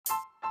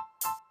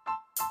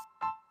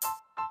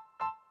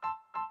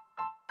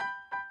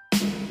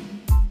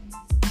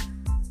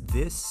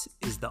This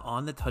is the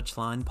On the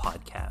Touchline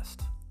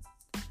podcast.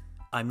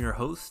 I'm your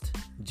host,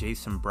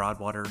 Jason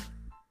Broadwater.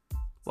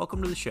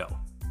 Welcome to the show.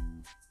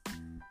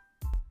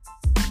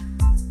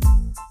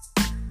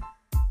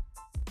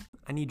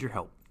 I need your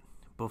help.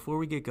 Before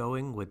we get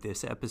going with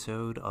this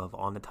episode of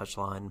On the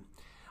Touchline,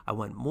 I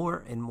want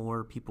more and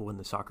more people in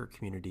the soccer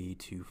community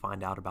to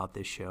find out about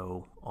this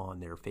show on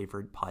their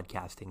favorite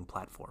podcasting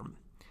platform.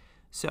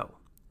 So,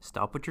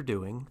 stop what you're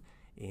doing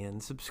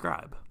and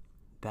subscribe.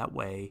 That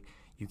way,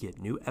 you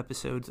get new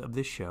episodes of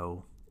this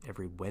show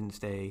every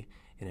Wednesday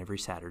and every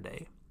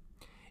Saturday.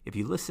 If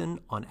you listen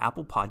on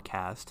Apple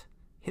Podcast,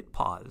 hit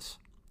pause.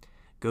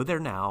 Go there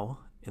now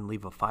and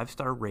leave a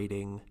 5-star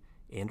rating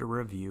and a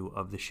review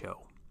of the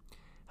show.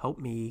 Help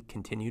me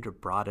continue to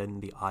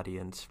broaden the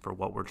audience for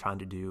what we're trying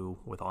to do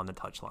with On the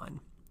Touchline.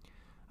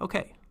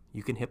 Okay,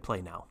 you can hit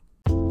play now.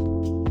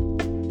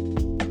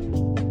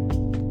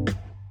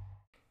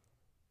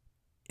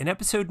 In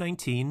episode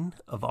 19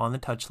 of On the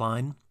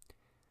Touchline,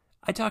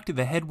 I talked to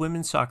the head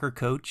women's soccer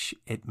coach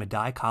at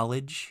Medaille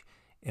College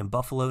in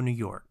Buffalo, New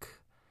York.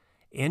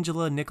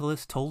 Angela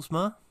Nicholas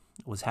Tolsma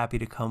was happy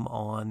to come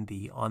on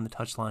the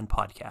Touchline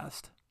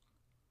podcast.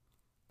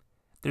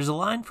 There's a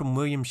line from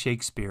William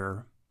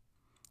Shakespeare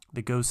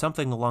that goes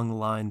something along the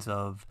lines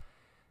of,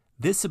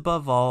 "This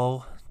above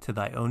all, to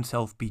thy own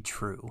self be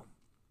true."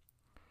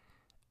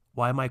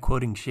 Why am I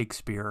quoting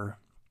Shakespeare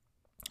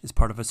as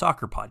part of a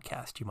soccer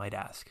podcast, you might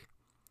ask?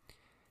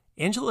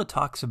 Angela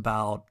talks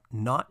about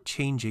not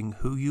changing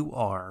who you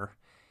are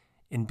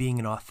and being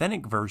an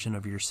authentic version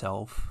of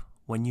yourself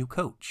when you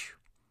coach.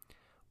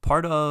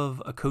 Part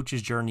of a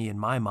coach's journey in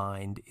my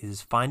mind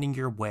is finding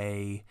your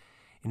way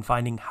and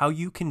finding how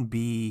you can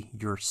be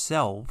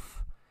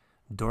yourself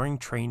during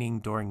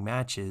training, during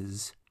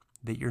matches,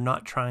 that you're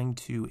not trying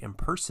to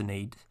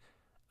impersonate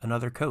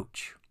another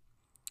coach.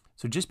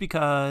 So just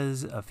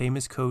because a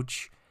famous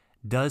coach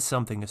does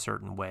something a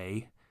certain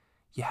way,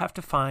 you have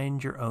to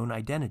find your own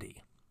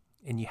identity.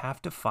 And you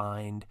have to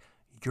find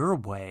your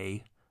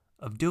way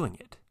of doing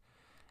it.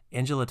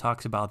 Angela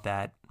talks about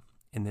that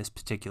in this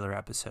particular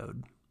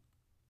episode.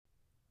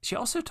 She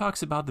also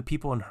talks about the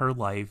people in her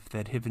life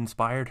that have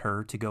inspired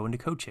her to go into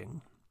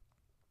coaching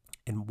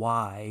and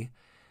why,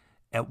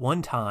 at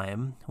one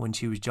time when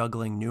she was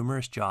juggling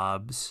numerous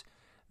jobs,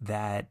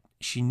 that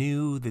she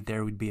knew that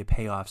there would be a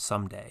payoff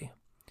someday.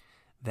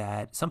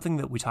 That something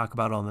that we talk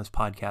about on this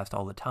podcast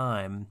all the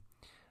time,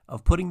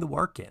 of putting the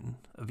work in,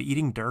 of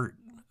eating dirt,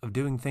 of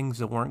doing things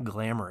that weren't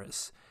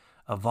glamorous,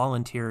 of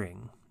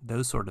volunteering,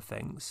 those sort of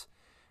things.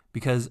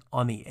 Because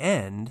on the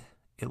end,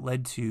 it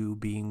led to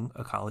being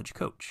a college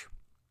coach.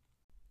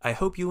 I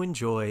hope you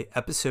enjoy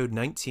episode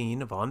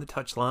 19 of On the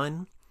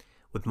Touchline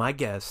with my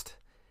guest,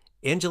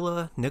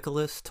 Angela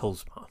Nicholas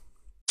Tolsma.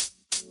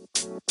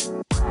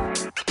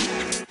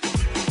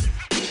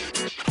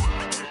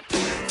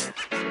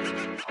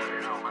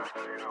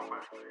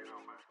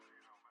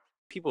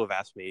 People have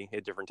asked me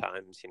at different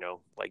times,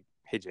 like,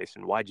 "Hey,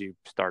 Jason, why'd you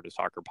start a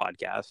soccer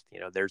podcast?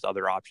 There's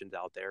other options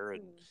out there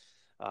and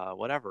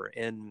whatever."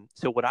 And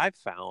so what I've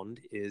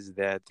found is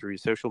that through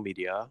social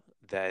media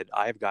that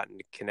I've gotten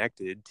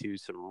connected to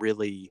some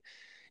really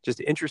just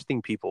interesting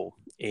people.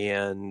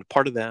 And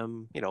part of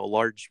them, a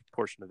large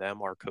portion of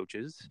them are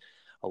coaches.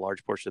 A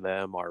large portion of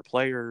them are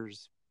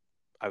players.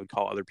 I would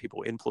call other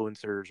people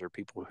influencers or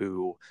people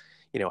who,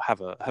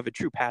 have a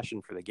true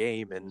passion for the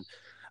game. And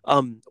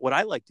what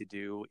I like to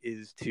do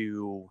is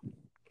to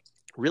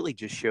really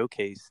just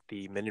showcase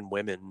the men and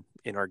women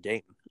in our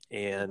game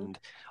and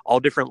all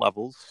different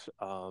levels.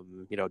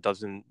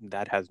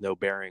 That has no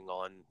bearing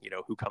on,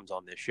 who comes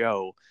on this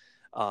show.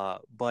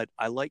 But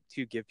I like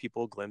to give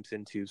people a glimpse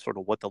into sort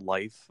of what the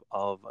life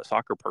of a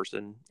soccer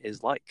person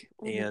is like.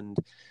 And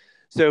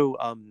so,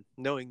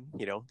 knowing,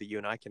 that you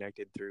and I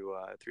connected through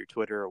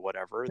Twitter or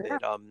whatever,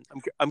 that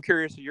I'm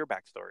curious of your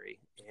backstory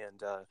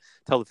and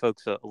tell the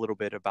folks a little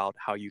bit about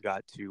how you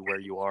got to where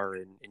you are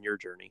in your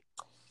journey.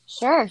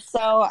 Sure. So,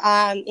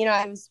 I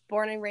was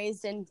born and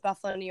raised in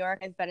Buffalo, New York.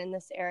 I've been in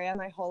this area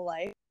my whole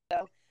life.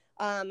 So,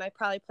 I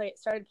probably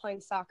started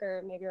playing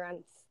soccer maybe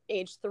around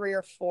age 3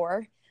 or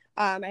 4.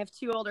 I have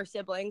 2 older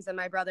siblings, and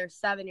my brother's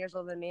 7 years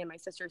older than me, and my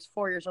sister's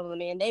 4 years older than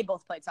me, and they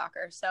both played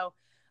soccer. So,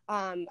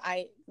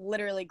 I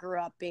literally grew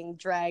up being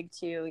dragged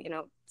to,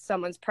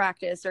 someone's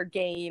practice or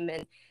game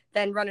and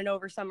then running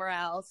over somewhere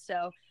else.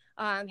 So,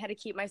 had to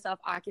keep myself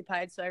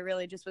occupied. So I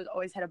really just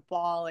always had a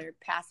ball or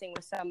passing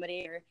with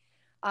somebody or,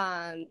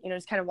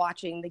 just kind of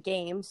watching the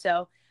game.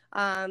 So,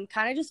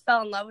 kind of just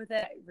fell in love with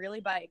it really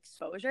by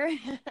exposure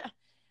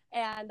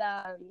and,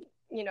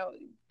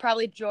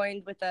 probably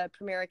joined with the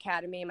Premier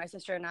Academy. My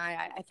sister and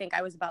I think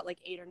I was about like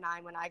 8 or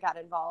 9 when I got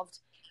involved.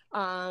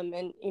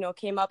 And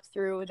came up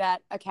through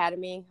that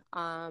academy.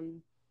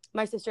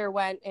 My sister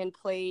went and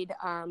played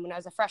when I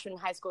was a freshman in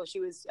high school.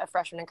 She was a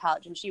freshman in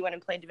college, and she went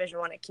and played Division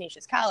I at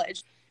Canisius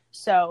College.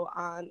 So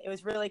it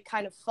was really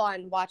kind of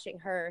fun watching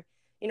her,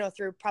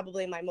 through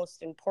probably my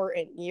most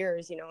important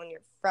years, in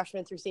your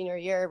freshman through senior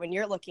year when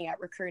you're looking at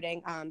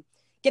recruiting,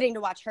 getting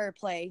to watch her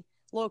play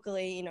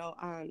locally,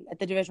 at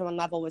the Division I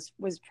level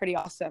was pretty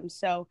awesome.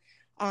 So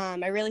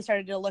I really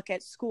started to look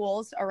at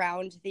schools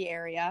around the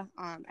area.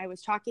 I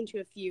was talking to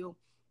a few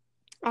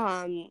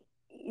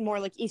more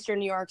like Eastern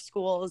New York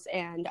schools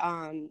and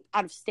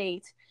out of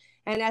state.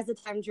 And as the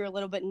time drew a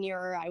little bit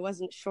nearer, I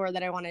wasn't sure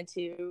that I wanted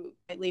to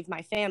leave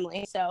my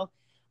family. So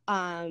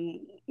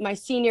my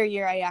senior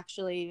year, I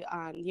actually,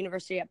 the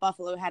University at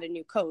Buffalo had a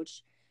new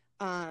coach.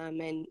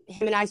 And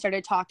him and I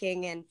started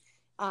talking, and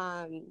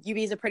UB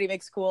is a pretty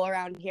big school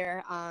around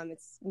here.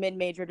 It's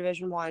mid-major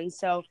Division I.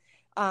 So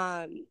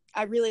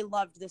I really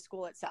loved the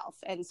school itself.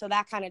 And so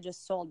that kind of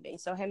just sold me.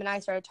 So him and I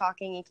started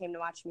talking. He came to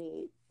watch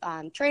me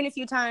train a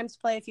few times,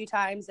 play a few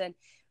times. And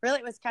really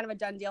it was kind of a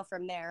done deal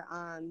from there.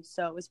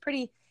 So it was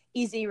pretty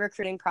easy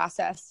recruiting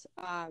process.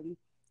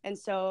 And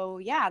so,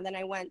 yeah, then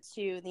I went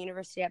to the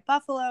University at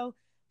Buffalo,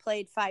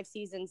 played 5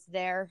 seasons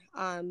there.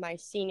 My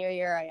senior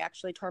year, I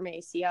actually tore my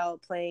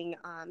ACL playing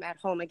at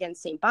home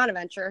against St.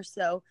 Bonaventure.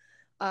 So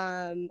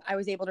I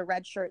was able to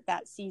redshirt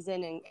that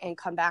season and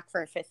come back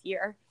for a 5th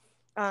year.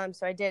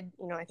 So I did,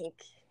 I think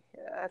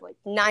like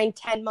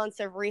 9-10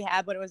 months of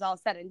rehab when it was all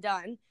said and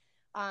done.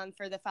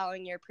 For the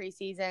following year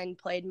preseason,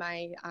 played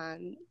my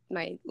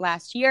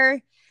last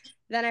year.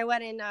 Then I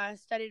went and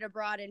studied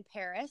abroad in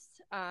Paris.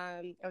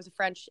 I was a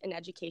French and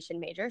education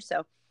major,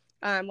 so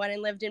went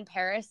and lived in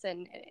Paris,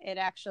 and it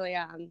actually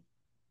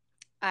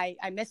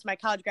I missed my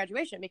college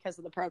graduation because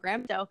of the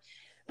program. So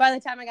by the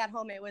time I got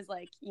home, it was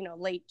like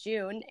late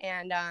June,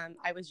 and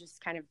I was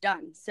just kind of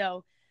done.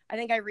 So I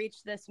think I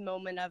reached this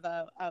moment of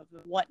a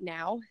what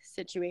now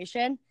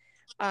situation,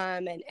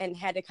 and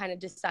had to kind of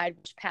decide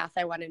which path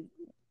I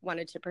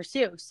wanted to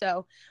pursue.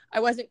 So I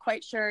wasn't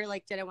quite sure,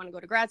 like, did I want to go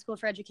to grad school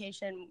for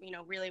education,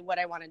 really what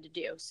I wanted to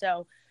do.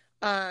 So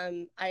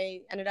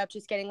I ended up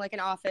just getting like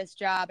an office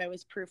job. I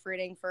was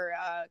proofreading for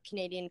a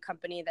Canadian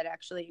company that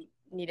actually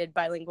needed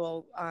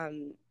bilingual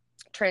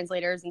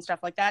translators and stuff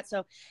like that.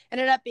 So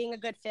ended up being a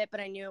good fit, but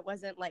I knew it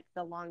wasn't like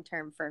the long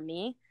term for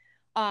me.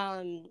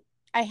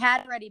 I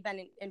had already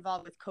been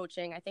involved with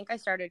coaching. I think I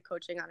started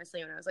coaching,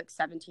 honestly, when I was like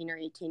 17 or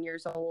 18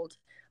 years old.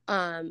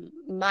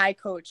 My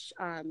coach,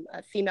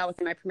 a female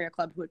within my Premier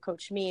Club who had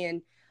coached me,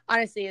 and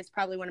honestly is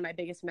probably one of my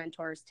biggest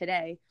mentors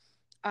today,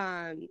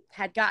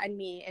 had gotten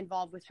me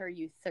involved with her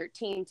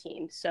U13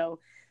 team. So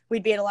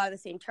we'd be at a lot of the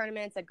same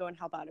tournaments. I'd go and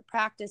help out at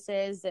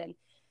practices. And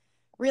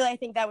really, I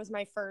think that was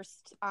my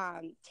first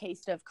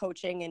taste of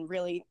coaching and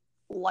really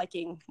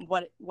liking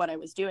what I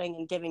was doing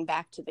and giving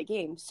back to the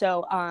game.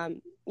 So,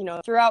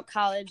 throughout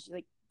college,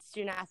 like,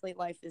 student athlete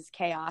life is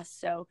chaos.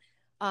 So,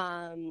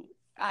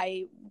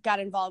 I got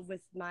involved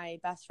with my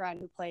best friend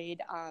who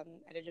played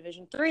at a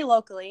Division III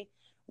locally.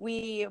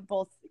 We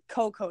both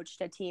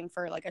co-coached a team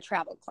for like a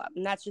travel club,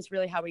 and that's just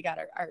really how we got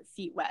our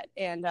feet wet.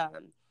 And I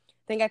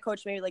think I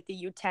coached maybe like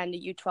the U10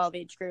 to U12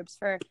 age groups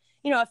for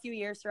a few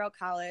years throughout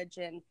college.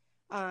 And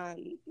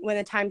when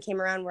the time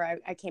came around where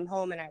I came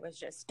home and I was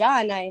just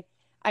done,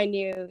 I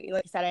knew,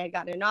 like I said, I had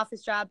gotten an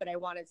office job, but I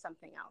wanted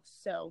something else.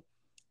 So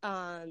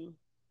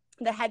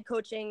the head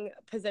coaching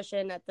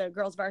position at the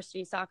girls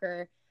varsity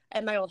soccer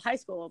at my old high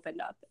school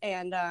opened up.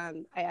 And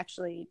I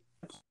actually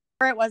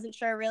wasn't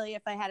sure really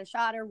if I had a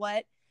shot or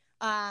what.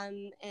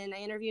 And I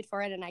interviewed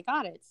for it and I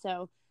got it.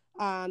 So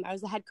I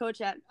was the head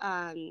coach at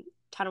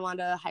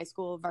Tonawanda High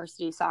School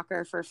varsity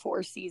soccer for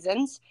 4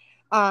 seasons.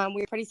 We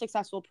were a pretty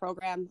successful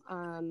program.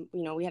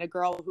 We had a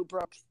girl who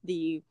broke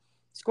the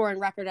scoring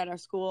record at our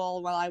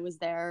school while I was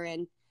there,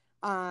 and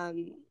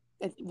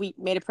we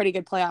made a pretty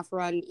good playoff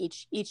run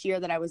each year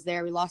that I was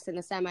there. We lost in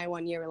the semi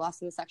one year, we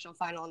lost in the sectional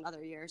final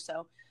another year.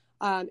 So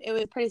it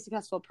was a pretty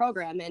successful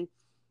program. And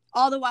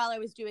all the while I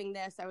was doing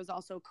this, I was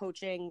also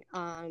coaching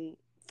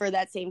for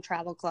that same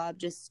travel club,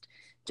 just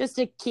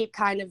to keep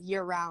kind of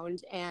year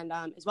round, and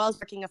as well as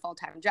working a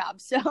full-time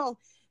job. So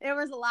there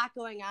was a lot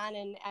going on,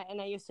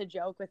 and I used to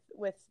joke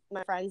with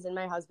my friends and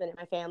my husband and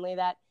my family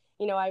that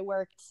I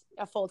worked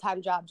a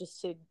full-time job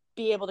just to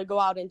be able to go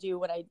out and do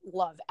what I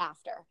love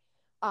after.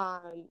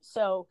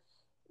 So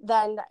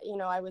then,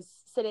 I was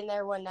sitting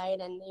there one night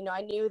and,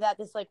 I knew that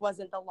this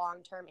wasn't the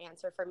long-term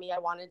answer for me. I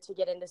wanted to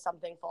get into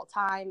something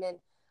full-time.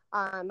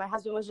 And my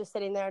husband was just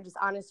sitting there just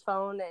on his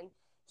phone, and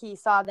he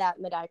saw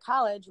that Medaille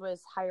College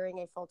was hiring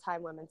a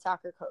full-time women's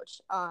soccer coach.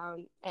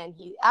 And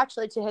he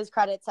actually, to his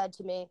credit, said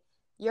to me,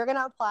 "You're going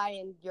to apply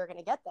and you're going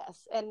to get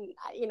this." And,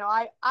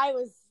 I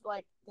was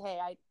like, hey,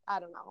 I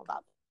don't know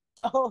about this.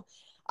 So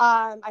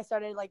I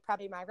started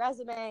prepping my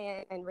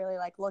resume and really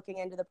looking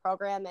into the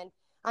program. And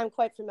I'm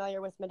quite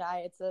familiar with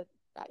Medaille. It's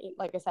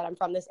like I said, I'm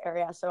from this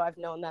area, so I've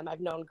known them.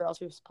 I've known girls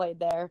who've played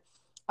there.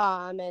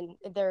 And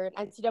they're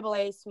an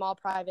NCAA small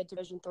private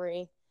Division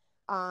III.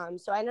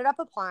 So I ended up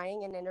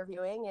applying and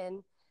interviewing,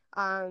 and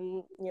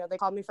they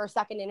called me for a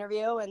second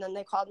interview, and then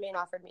they called me and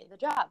offered me the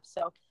job.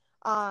 So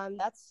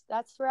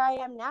that's where I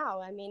am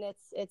now. I mean,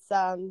 it's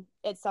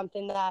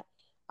something that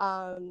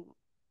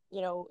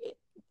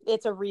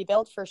it's a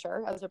rebuild for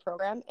sure as a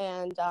program,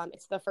 and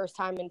it's the first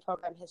time in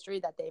program history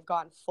that they've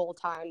gone full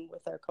time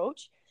with their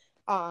coach,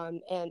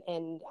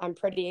 and I'm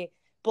pretty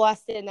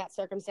blessed in that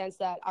circumstance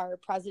that our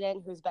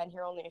president, who's been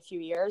here only a few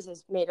years,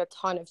 has made a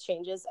ton of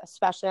changes,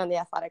 especially on the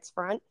athletics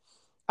front.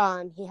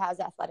 He has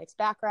athletics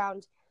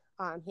background.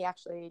 He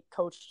actually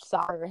coached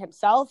soccer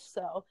himself,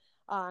 so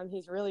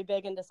he's really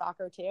big into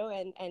soccer too,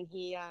 and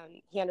he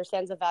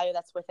understands the value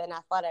that's within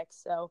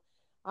athletics. So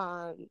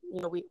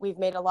we've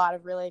made a lot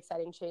of really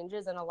exciting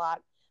changes, and a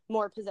lot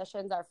more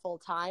positions are full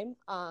time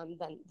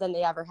than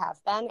they ever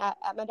have been at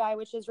Medaille,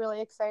 which is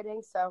really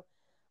exciting. So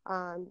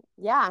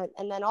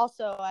and then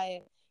also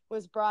I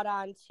was brought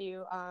on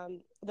to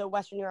the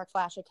Western New York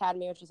Flash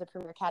Academy, which is a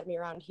premier academy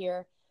around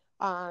here.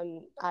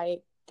 I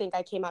think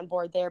I came on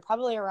board there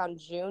probably around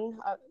June,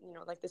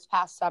 like this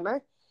past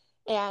summer.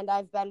 And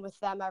I've been with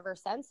them ever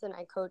since. And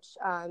I coached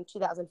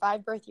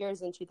 2005 birth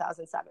years and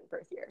 2007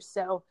 birth years.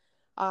 So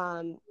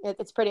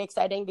it's pretty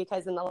exciting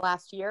because in the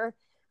last year,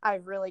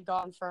 I've really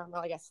gone from,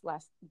 well, I guess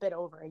last bit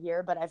over a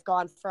year, but I've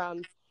gone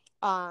from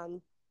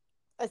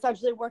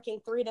essentially working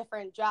 3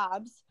 different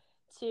jobs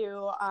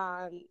to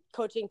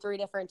coaching 3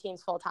 different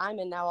teams full time.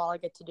 And now all I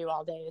get to do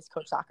all day is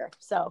coach soccer.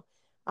 So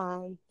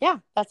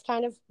that's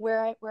kind of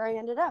where I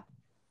ended up.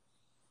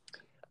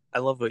 I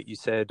love what you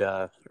said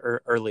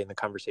early in the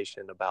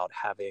conversation about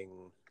having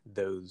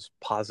those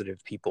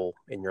positive people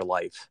in your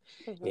life.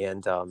 Mm-hmm.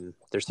 And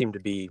there seemed to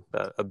be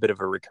a bit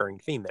of a recurring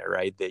theme there,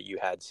 right? That you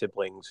had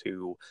siblings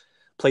who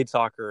played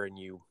soccer and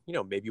you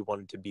maybe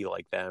wanted to be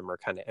like them or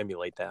kind of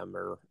emulate them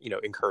or,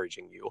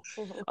 encouraging you,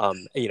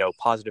 mm-hmm.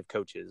 Positive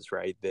coaches,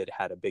 right? That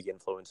had a big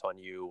influence on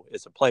you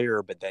as a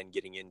player, but then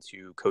getting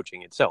into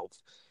coaching itself.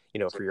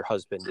 For your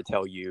husband to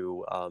tell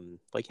you,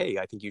 like, hey,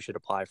 I think you should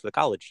apply for the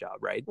college job,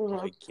 right? Mm-hmm.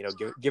 Like,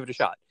 give it a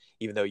shot,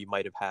 even though you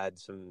might have had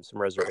some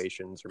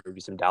reservations or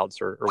maybe some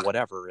doubts or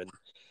whatever. And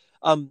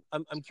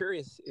I'm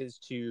curious as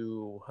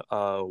to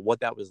what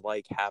that was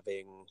like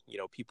having,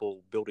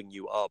 people building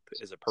you up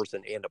as a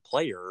person and a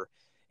player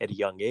at a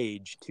young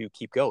age to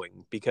keep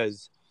going.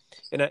 Because,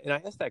 and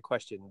I asked that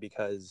question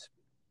because,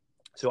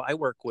 so I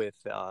work with,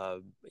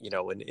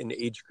 an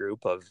age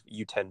group of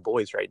U10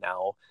 boys right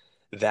now,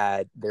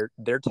 that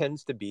there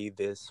tends to be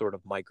this sort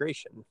of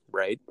migration,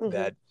 right? Mm-hmm.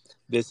 That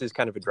this is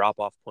kind of a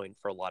drop-off point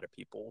for a lot of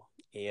people,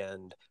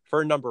 and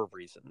for a number of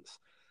reasons.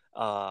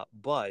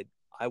 But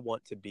I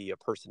want to be a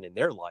person in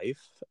their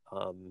life,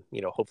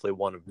 hopefully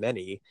one of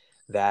many,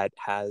 that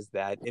has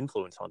that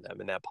influence on them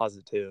and that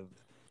positive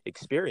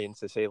experience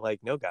to say,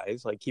 like, no,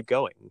 guys, like, keep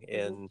going. Mm-hmm.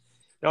 And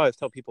I always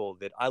tell people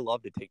that I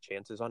love to take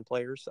chances on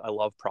players. I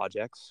love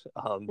projects,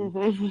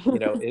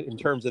 mm-hmm. In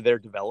terms of their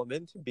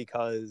development,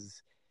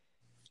 because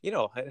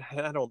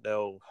I don't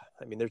know.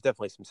 I mean, there's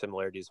definitely some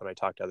similarities when I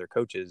talk to other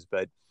coaches,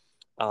 but,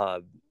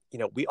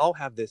 we all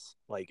have this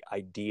like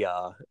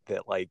idea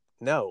that like,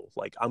 no,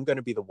 like I'm going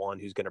to be the one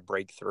who's going to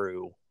break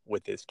through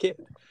with this kid.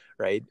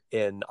 Right.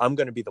 And I'm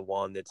going to be the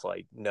one that's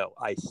like, no,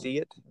 I see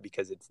it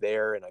because it's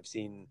there. And I've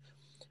seen,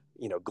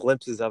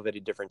 glimpses of it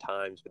at different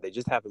times, but they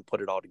just haven't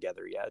put it all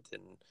together yet.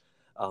 And,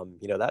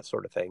 that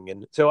sort of thing.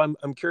 And so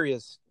I'm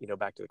curious,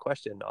 back to the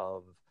question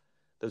of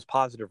those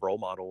positive role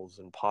models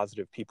and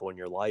positive people in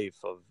your life,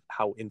 of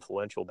how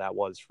influential that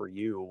was for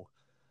you,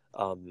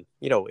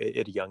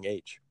 at a young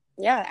age.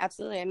 Yeah,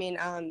 absolutely. I mean,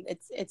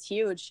 it's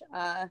huge.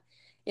 I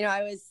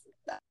was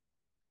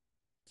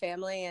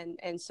family.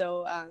 And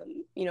so,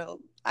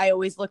 I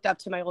always looked up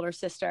to my older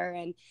sister,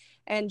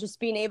 and just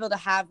being able to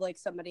have like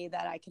somebody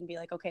that I can be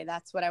like, okay,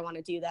 that's what I want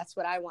to do. That's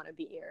what I want to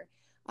be here.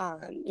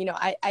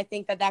 I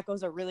think that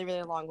goes a really,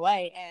 really long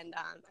way. And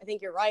I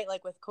think you're right.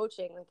 Like with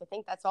coaching, like I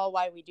think that's all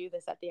why we do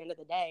this at the end of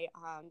the day,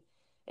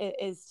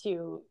 is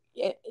to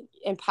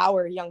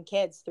empower young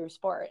kids through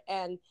sport.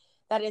 And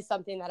that is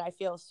something that I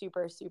feel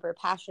super, super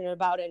passionate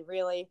about, and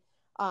really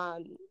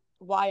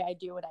why I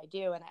do what I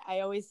do. And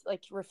I always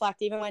like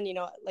reflect, even when,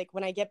 like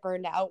when I get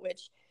burned out,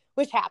 which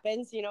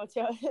happens, to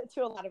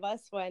a lot of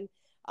us, when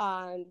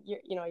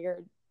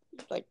you're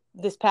like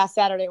this past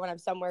Saturday when I'm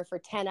somewhere for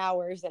 10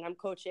 hours and I'm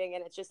coaching,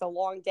 and it's just a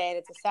long day, and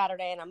it's a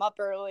Saturday and I'm up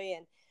early,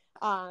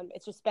 and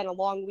it's just been a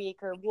long week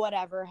or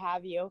whatever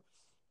have you.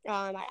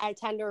 I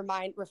tend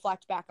to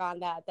reflect back on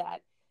that,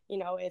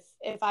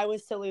 if I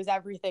was to lose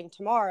everything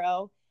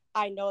tomorrow,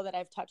 I know that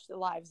I've touched the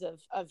lives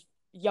of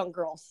young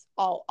girls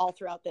all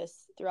throughout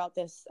this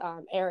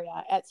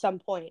area at some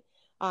point.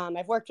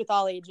 I've worked with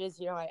all ages.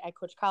 I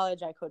coach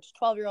college, I coach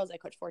 12-year-olds, I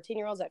coach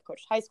 14-year-olds, I've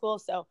coached high school.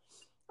 So,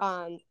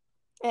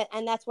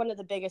 and that's one of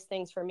the biggest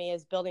things for me,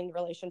 is building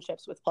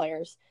relationships with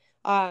players,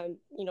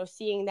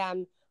 seeing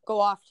them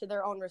go off to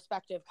their own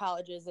respective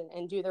colleges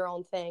and do their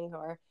own thing,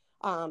 or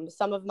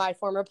some of my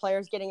former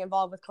players getting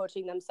involved with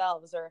coaching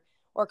themselves,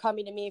 or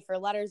coming to me for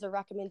letters of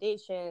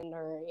recommendation,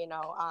 or,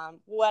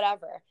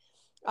 whatever.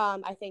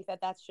 I think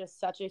that's just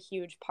such a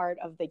huge part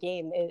of the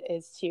game,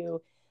 is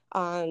to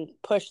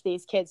push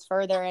these kids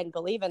further and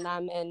believe in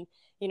them. And,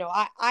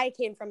 I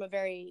came from a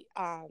very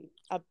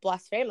a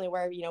blessed family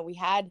where, we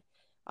had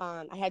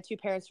I had 2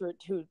 parents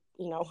who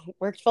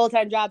worked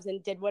full-time jobs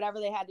and did whatever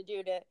they had to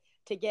do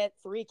to get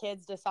 3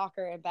 kids to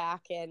soccer and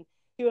back, and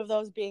 2 of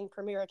those being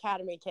Premier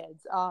Academy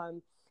kids.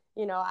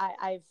 you know,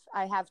 I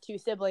have two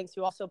siblings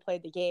who also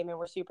played the game and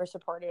were super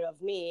supportive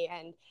of me,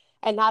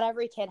 and not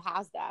every kid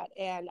has that.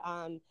 And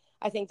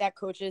I think that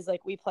coaches,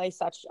 like, we play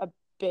such a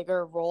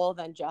bigger role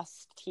than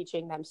just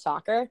teaching them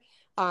soccer.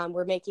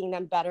 We're making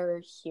them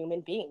better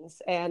human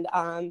beings, and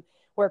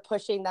we're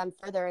pushing them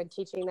further and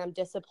teaching them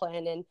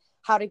discipline and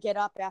how to get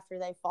up after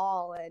they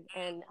fall.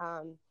 And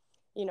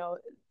you know,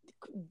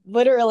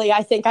 literally,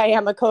 I think I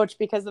am a coach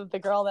because of the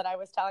girl that I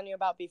was telling you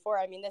about before.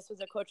 I mean, this was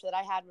a coach that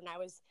I had when I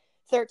was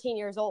 13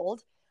 years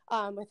old,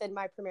 within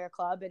my premier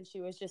club. And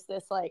she was just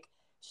this like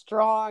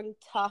strong,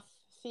 tough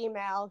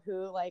female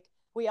who, like,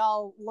 we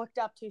all looked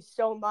up to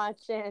so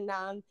much. And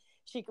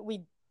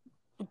we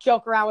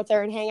joke around with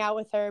her and hang out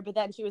with her, but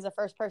then she was the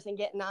first person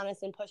getting on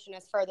us and pushing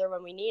us further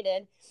when we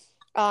needed.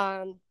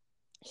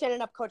 She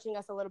ended up coaching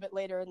us a little bit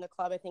later in the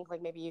club, I think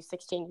like maybe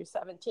U16,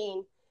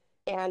 U17.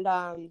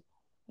 And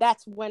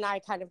that's when I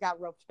kind of got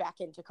roped back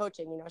into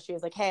coaching. You know, she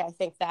was like, hey, I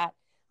think that,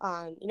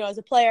 you know, as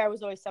a player, I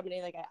was always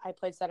somebody, like, I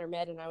played center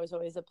mid, and I was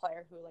always a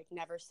player who, like,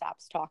 never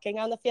stops talking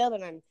on the field.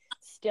 And I'm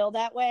still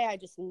that way. I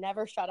just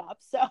never shut up.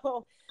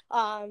 So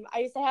I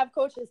used to have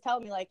coaches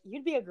tell me, like,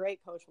 you'd be a great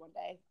coach one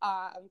day.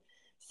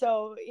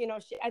 So, you know,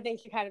 I think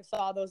she kind of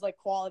saw those, like,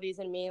 qualities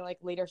in me, like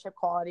leadership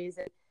qualities,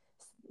 and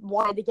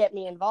wanted to get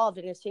me involved.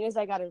 And as soon as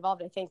I got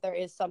involved, I think there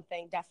is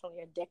something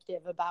definitely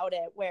addictive about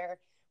it, where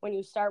when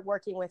you start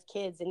working with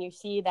kids and you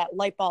see that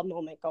light bulb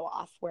moment go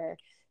off, where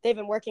they've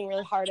been working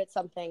really hard at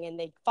something and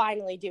they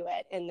finally do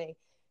it, and they,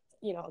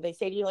 you know, they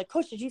say to you, like,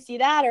 coach, did you see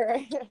that? Or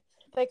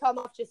they come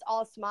off just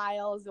all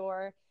smiles,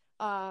 or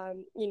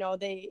you know,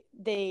 they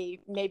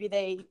maybe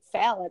they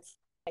fail at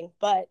something,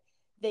 but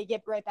they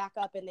get right back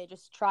up and they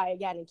just try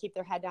again and keep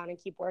their head down and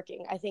keep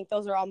working. I think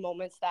those are all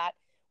moments that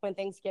when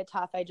things get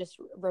tough, I just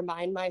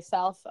remind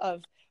myself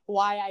of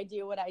why I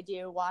do what I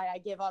do, why I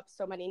give up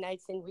so many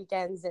nights and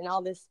weekends and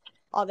all this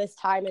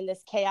time in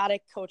this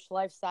chaotic coach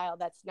lifestyle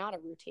that's not a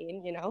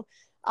routine, you know,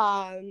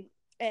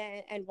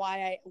 and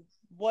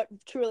what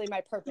truly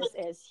my purpose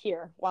is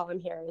here while I'm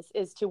here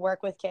is to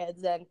work with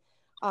kids and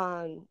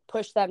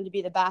push them to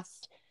be the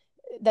best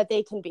that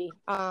they can be.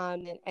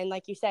 And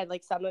like you said,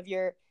 like, some of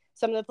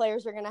the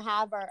players you're going to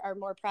have are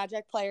more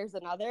project players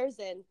than others.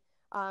 And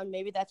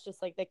maybe that's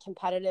just like the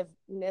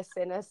competitiveness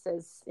in us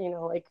as, you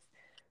know, like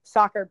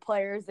soccer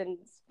players and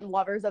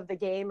lovers of the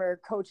game, or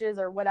coaches,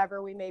 or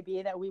whatever we may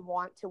be, that we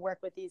want to work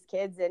with these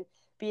kids and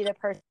be the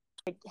person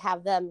to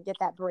have them get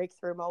that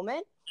breakthrough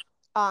moment.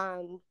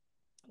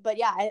 But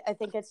yeah, I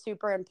think it's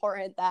super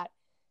important that,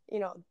 you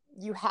know,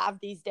 you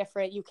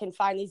can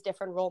find these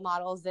different role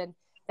models, and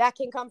that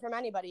can come from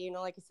anybody, you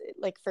know,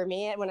 like for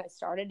me, when I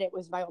started, it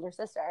was my older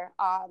sister.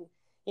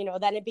 You know,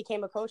 then it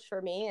became a coach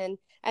for me,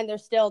 and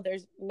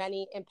there's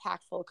many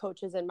impactful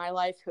coaches in my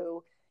life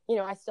who, you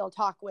know, I still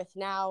talk with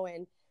now,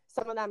 and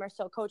some of them are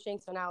still coaching.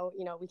 So now,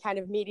 you know, we kind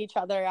of meet each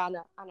other on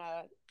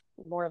a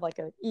more of like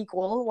an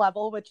equal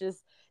level, which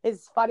is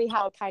funny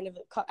how kind of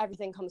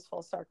everything comes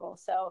full circle.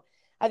 So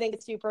I think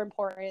it's super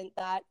important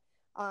that,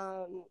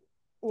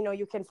 you know,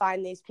 you can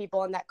find these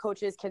people and that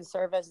coaches can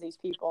serve as these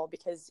people,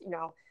 because, you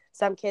know,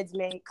 some kids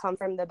may come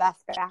from the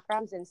best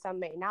backgrounds and some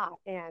may not.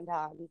 And,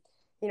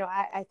 you know,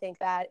 I think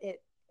that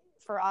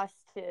for us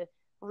to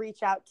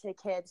reach out to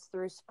kids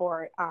through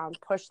sport,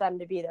 push them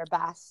to be their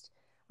best,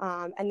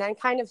 and then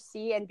kind of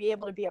see and be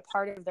able to be a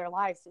part of their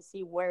lives to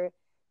see where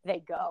they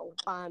go,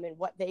 and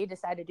what they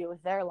decide to do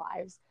with their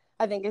lives,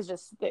 I think is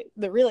just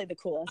the really the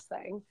coolest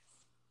thing.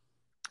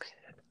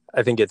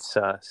 I think it's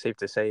safe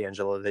to say,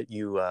 Angela, that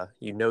you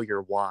know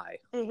your why,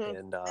 Mm-hmm.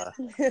 and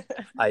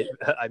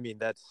I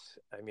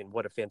mean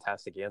what a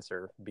fantastic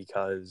answer,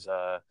 because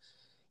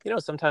you know,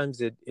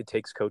 sometimes it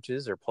takes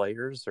coaches or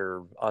players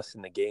or us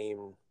in the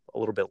game a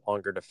little bit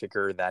longer to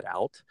figure that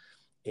out.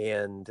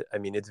 And I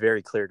mean, it's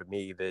very clear to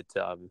me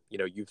that you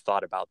know, you've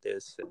thought about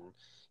this, and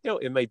you know,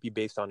 it might be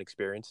based on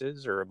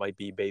experiences, or it might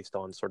be based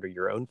on sort of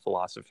your own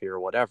philosophy or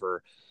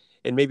whatever.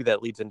 And maybe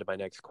that leads into my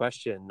next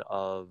question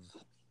of,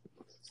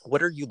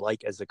 what are you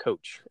like as a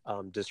coach?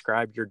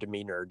 Describe your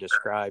demeanor,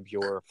 describe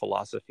your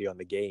philosophy on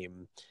the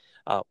game.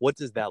 What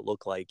does that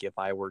look like if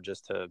I were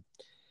just to,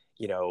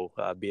 you know,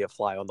 be a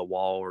fly on the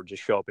wall or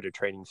just show up at a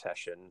training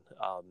session?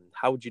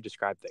 How would you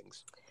describe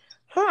things?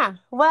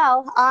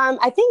 Well,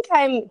 I think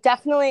I'm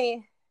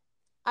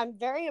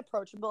very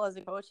approachable as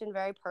a coach and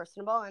very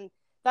personable. And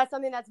that's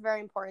something that's very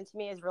important to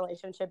me, is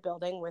relationship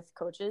building with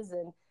coaches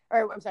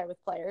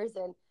with players.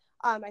 And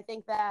I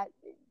think that,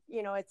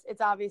 you know,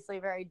 it's obviously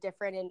very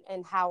different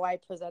in how I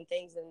present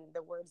things and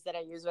the words that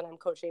I use when I'm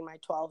coaching my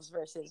 12s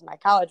versus my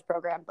college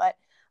program. But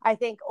I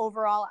think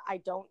overall, I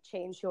don't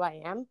change who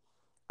I am.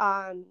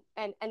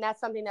 And that's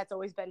something that's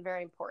always been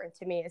very important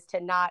to me, is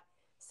to not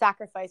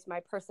sacrifice my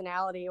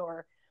personality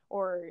or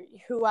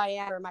who I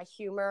am or my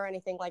humor or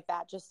anything like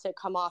that, just to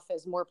come off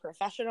as more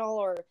professional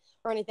or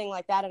anything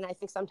like that. And I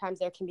think sometimes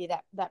there can be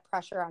that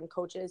pressure on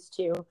coaches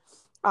to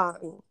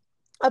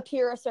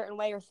appear a certain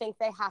way or think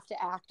they have to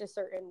act a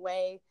certain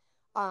way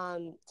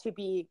to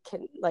be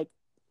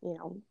you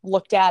know,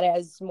 looked at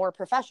as more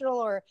professional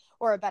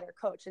or a better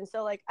coach. And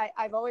so, like,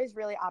 I've always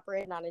really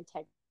operated on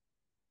integrity.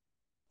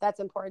 that's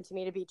important to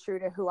me, to be true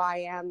to who I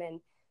am and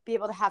be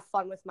able to have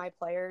fun with my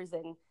players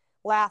and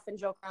laugh and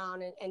joke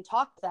around and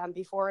talk to them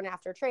before and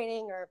after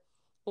training, or,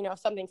 you know, if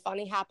something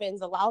funny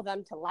happens, allow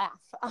them to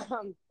laugh.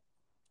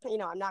 You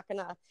know, I'm not going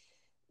to,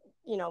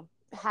 you know,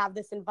 have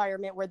this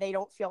environment where they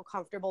don't feel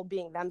comfortable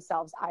being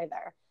themselves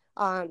either.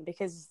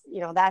 Because,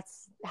 you know,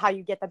 that's how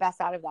you get the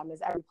best out of them,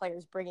 is every player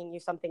is bringing you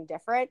something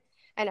different.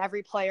 And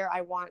every player,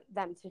 I want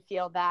them to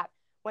feel that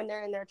when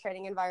they're in their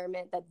training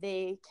environment, that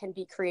they can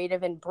be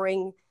creative and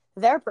bring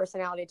their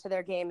personality to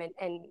their game.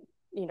 And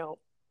you know,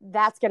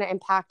 that's going to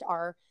impact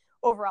our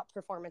overall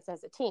performance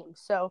as a team.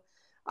 So,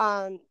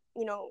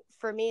 you know,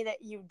 for me,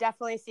 that you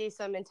definitely see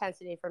some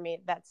intensity for me.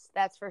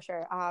 That's for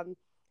sure. I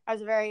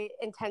was a very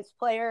intense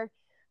player,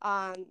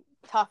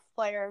 tough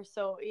player.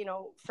 So, you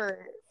know,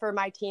 for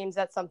my teams,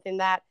 that's something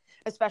that,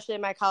 especially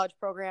in my college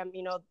program,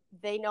 you know,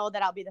 they know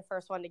that I'll be the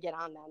first one to get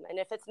on them. And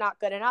if it's not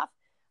good enough,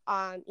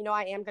 you know,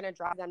 I am going to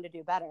drive them to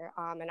do better.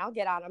 And I'll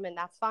get on them, and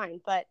that's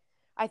fine. But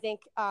I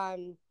think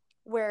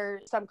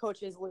where some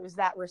coaches lose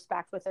that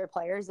respect with their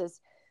players is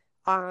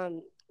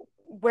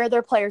where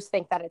their players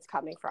think that it's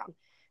coming from.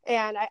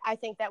 And I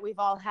think that we've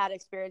all had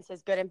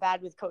experiences, good and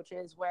bad, with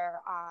coaches where,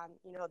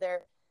 you know,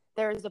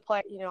 there's a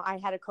play, you know, I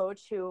had a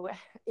coach who,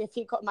 if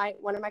he called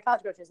one of my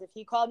college coaches, if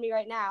he called me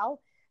right now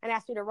and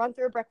asked me to run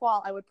through a brick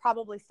wall, I would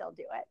probably still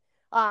do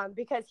it.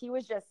 Because he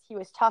was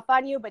tough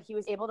on you, but he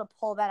was able to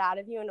pull that out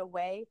of you in a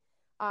way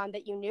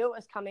that you knew it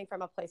was coming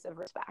from a place of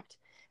respect.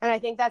 And I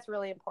think that's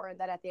really important,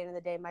 that at the end of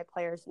the day, my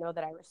players know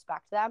that I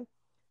respect them.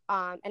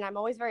 And I'm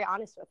always very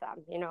honest with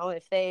them. You know,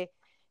 if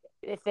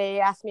they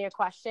ask me a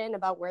question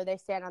about where they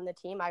stand on the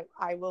team,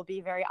 I will be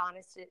very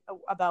honest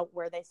about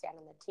where they stand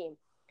on the team.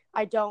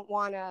 I don't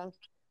want to,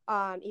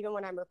 even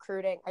when I'm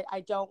recruiting,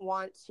 I don't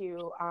want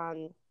to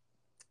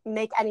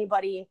make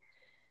anybody,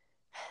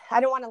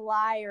 I don't want to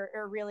lie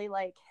or really,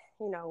 like,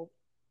 you know,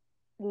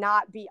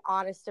 not be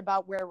honest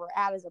about where we're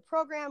at as a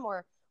program,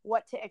 or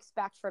what to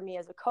expect from me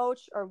as a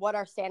coach, or what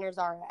our standards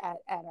are at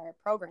our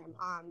program.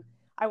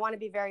 I want to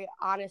be very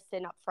honest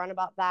and upfront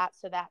about that,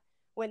 so that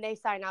when they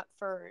sign up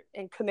for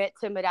and commit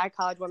to Medaille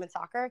College women's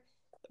soccer,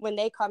 when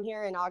they come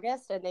here in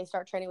August and they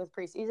start training with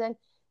preseason,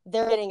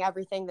 they're getting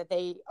everything that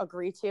they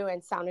agree to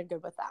and sounded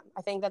good with them.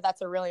 I think that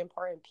that's a really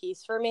important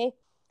piece for me,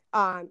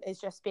 is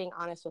just being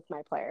honest with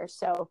my players.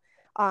 So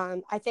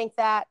I think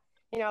that,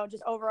 you know,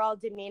 just overall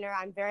demeanor,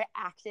 I'm very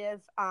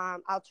active.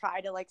 I'll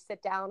try to, like,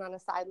 sit down on a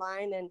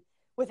sideline, and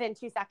within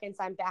 2 seconds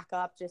I'm back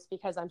up, just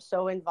because I'm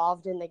so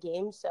involved in the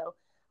game. So,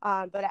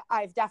 but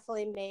I've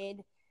definitely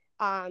made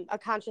a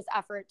conscious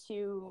effort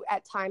to,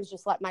 at times,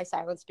 just let my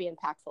silence be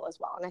impactful as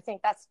well. And I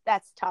think that's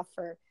tough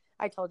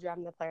I told you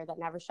I'm the player that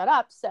never shut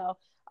up. So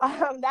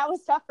that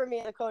was tough for me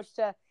as a coach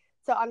to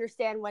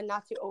understand when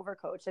not to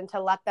overcoach, and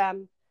to let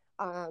them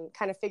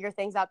kind of figure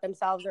things out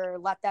themselves, or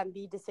let them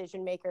be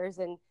decision makers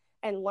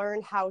and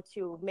learn how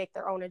to make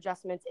their own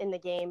adjustments in the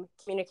game,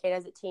 communicate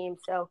as a team.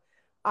 So,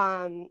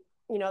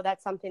 you know,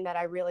 that's something that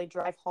I really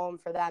drive home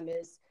for them,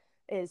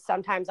 is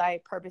sometimes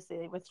I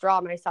purposely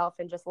withdraw myself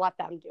and just let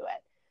them do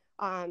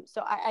it.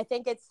 So I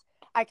think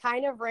I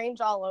kind of range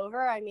all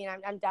over. I mean,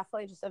 I'm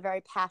definitely just a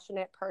very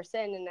passionate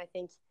person, and I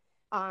think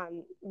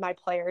my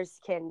players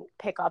can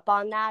pick up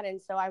on that.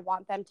 And so I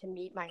want them to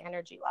meet my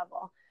energy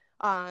level.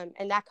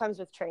 And that comes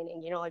with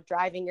training, you know, like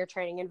driving your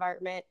training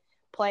environment,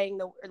 training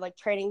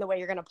the way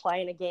you're going to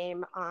play in a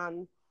game.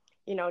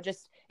 You know,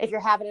 just if you're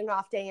having an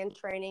off day in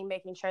training,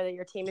 making sure that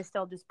your team is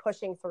still just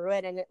pushing through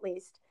it, and at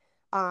least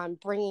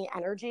bringing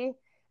energy.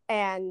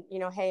 And, you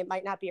know, hey, it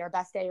might not be our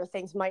best day, or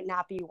things might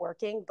not be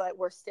working, but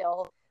we're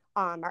still,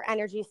 our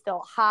energy is still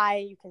high.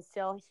 You can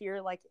still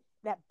hear, like,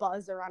 that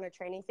buzz around a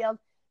training field.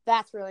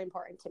 That's really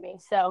important to me.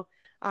 So,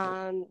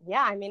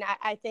 yeah, I mean,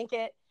 I think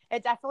it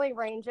definitely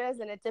ranges,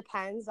 and it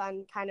depends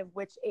on kind of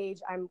which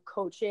age I'm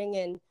coaching,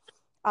 and,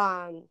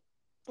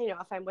 you know,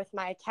 if I'm with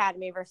my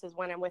academy versus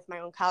when I'm with my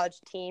own college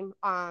team.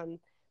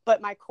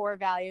 But my core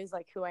values,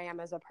 like who I am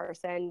as a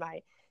person,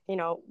 you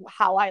know,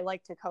 how I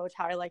like to coach,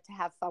 how I like to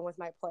have fun with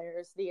my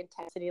players, the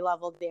intensity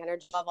level, the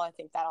energy level, I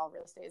think that all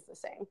really stays the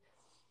same.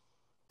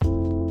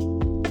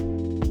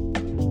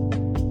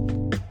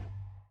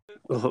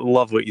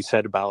 Love what you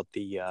said about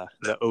the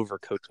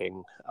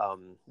overcoaching,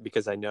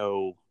 because I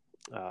know,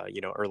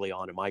 you know, early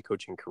on in my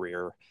coaching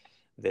career,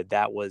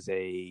 that was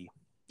a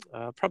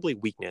probably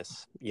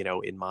weakness, you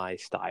know, in my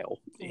style.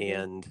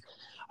 Mm-hmm. And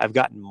I've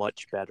gotten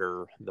much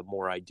better the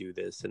more I do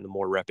this, and the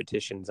more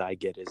repetitions I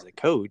get as a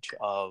coach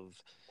of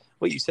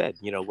what you said,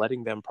 you know,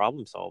 letting them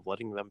problem solve,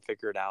 letting them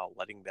figure it out,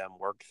 letting them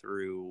work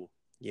through,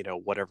 you know,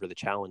 whatever the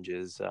challenge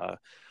is,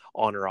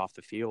 on or off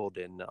the field.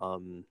 And,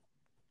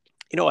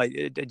 you know,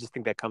 I just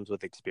think that comes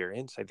with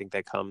experience. I think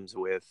that comes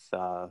with,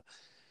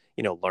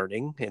 you know,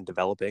 learning and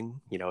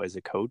developing, you know, as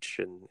a coach,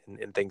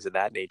 and things of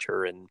that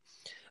nature. And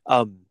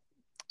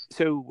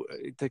so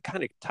to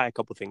kind of tie a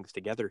couple things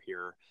together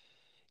here,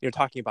 you know,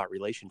 talking about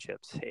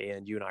relationships,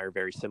 and you and I are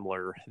very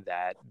similar,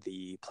 that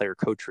the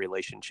player-coach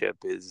relationship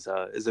is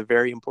a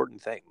very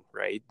important thing,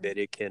 right? That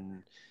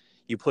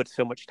you put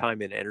so much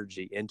time and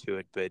energy into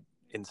it, but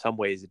in some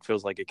ways it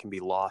feels like it can be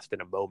lost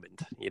in a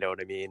moment, you know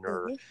what I mean?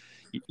 Or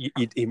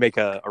Mm-hmm. you make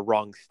a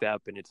wrong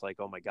step and it's like,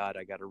 oh my God,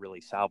 I got to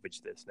really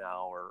salvage this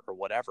now, or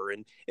whatever.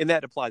 And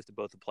that applies to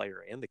both the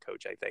player and the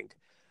coach, I think.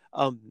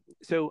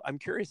 So I'm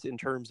curious in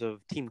terms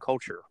of team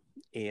culture,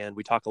 and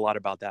we talk a lot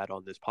about that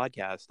on this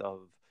podcast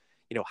of,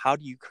 how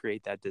do you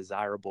create that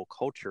desirable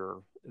culture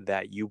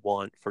that you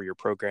want for your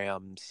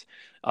programs,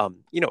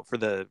 for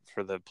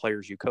the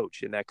players you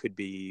coach? And that could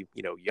be,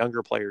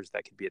 younger players,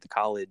 that could be at the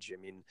college.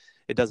 I mean,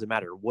 it doesn't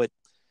matter what,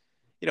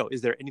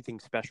 is there anything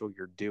special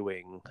you're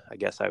doing, I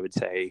guess I would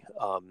say,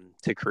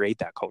 to create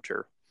that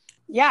culture?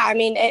 Yeah, I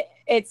mean,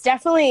 it's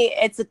definitely,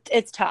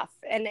 it's tough.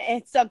 And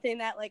it's something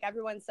that like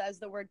everyone says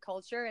the word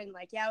culture and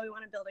like, yeah, we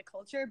want to build a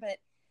culture. But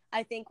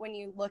I think when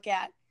you look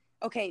at,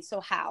 okay, so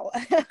how,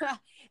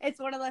 it's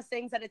one of those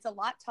things that it's a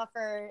lot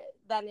tougher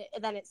than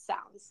it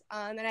sounds.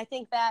 And I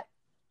think that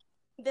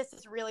this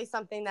is really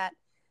something that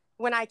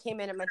when I came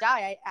in at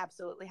Medaille, I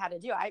absolutely had to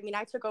do. I mean,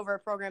 I took over a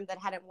program that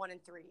hadn't won in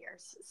 3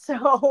 years.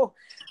 So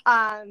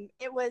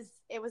it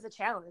was a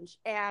challenge.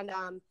 And,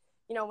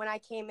 when I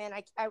came in,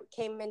 I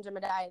came into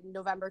Medaille in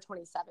November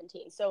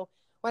 2017. So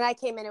when I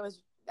came in, it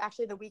was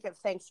actually the week of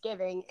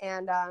Thanksgiving.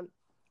 And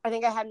I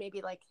think I had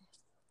maybe like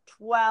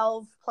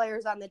 12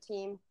 players on the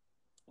team,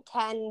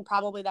 10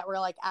 probably that were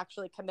like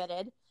actually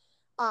committed.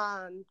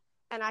 And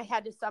I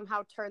had to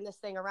somehow turn this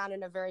thing around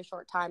in a very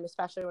short time,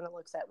 especially when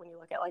you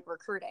look at like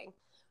recruiting.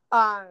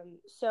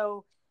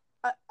 So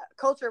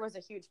culture was a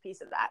huge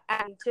piece of that.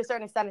 And to a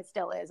certain extent, it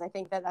still is. I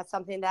think that that's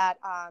something that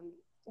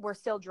we're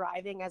still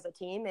driving as a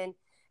team.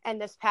 And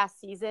this past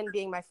season,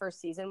 being my first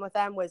season with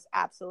them, was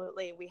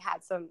absolutely, we had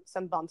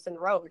some bumps in the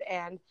road.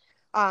 And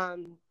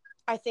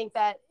I think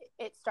that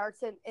it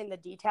starts in the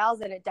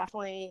details, and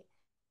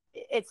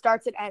it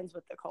starts and ends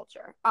with the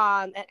culture.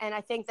 And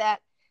I think that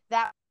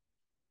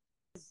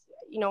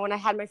when I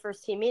had my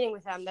first team meeting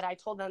with them, that I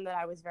told them that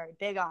I was very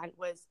big on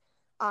was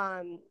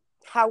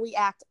how we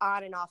act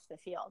on and off the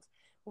field,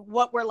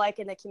 what we're like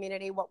in the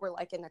community, what we're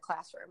like in the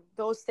classroom.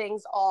 Those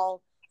things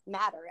all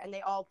matter, and they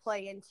all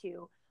play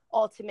into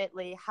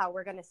ultimately how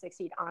we're going to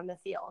succeed on the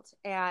field.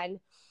 And,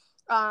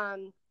 I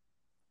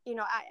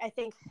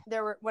think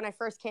when I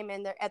first came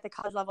in there at the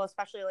college level,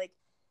 especially, like,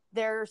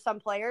 there are some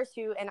players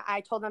who, and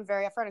I told them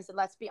very upfront, I said,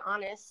 let's be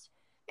honest.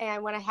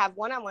 And when I have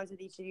one-on-ones with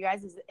each of you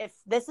guys, is if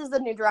this is the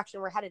new direction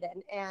we're headed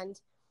in, and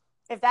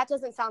if that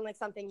doesn't sound like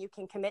something you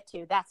can commit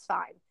to, that's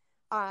fine.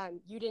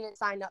 You didn't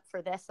sign up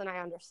for this, and I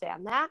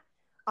understand that.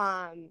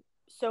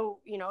 So,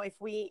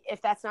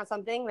 if that's not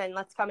something, then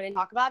let's come in and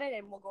talk about it,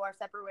 and we'll go our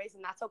separate ways,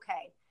 and that's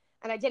okay.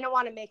 And I didn't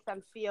want to make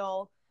them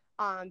feel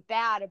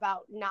bad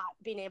about not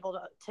being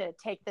able to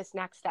take this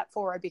next step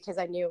forward, because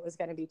I knew it was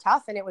going to be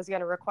tough, and it was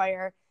going to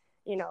require,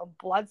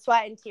 blood,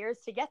 sweat, and tears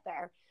to get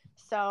there.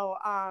 So,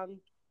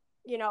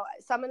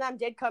 some of them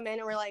did come in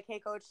and were like, hey,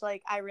 coach,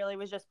 like, I really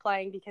was just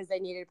playing because they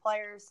needed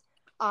players.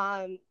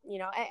 And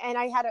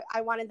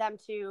I wanted them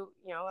to,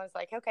 I was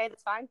like, okay,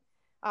 that's fine.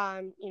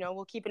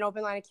 We'll keep an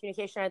open line of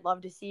communication. I'd love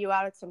to see you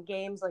out at some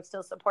games, like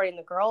still supporting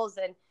the girls.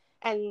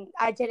 And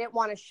I didn't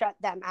want to shut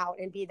them out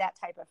and be that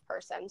type of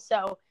person.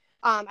 So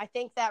I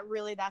think that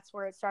really that's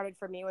where it started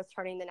for me, was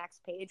turning the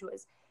next page,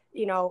 was,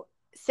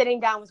 sitting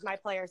down with my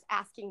players,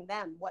 asking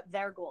them what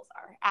their goals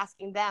are,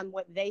 asking them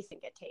what they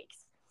think it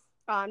takes,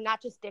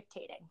 not just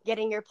dictating,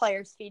 getting your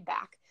players'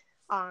 feedback.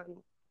 And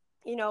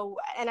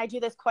I do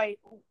this quite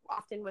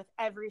often with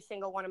every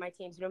single one of my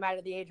teams, no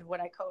matter the age of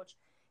what I coach.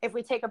 If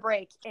we take a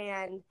break,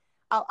 and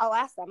I'll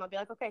ask them, I'll be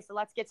like, okay, so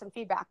let's get some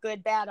feedback,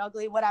 good, bad,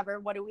 ugly, whatever.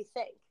 What do we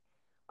think?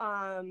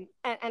 And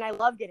I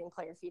love getting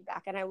player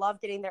feedback, and I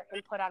love getting their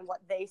input on what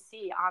they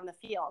see on the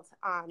field,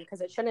 because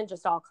it shouldn't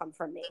just all come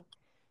from me.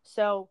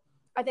 So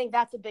I think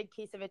that's a big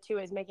piece of it too,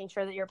 is making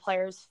sure that your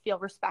players feel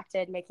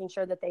respected, making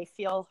sure that they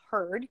feel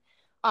heard,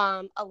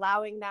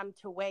 allowing them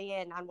to weigh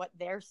in on what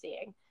they're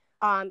seeing.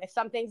 If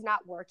something's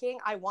not working,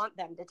 I want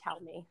them to tell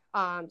me.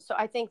 So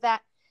I think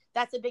that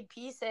that's a big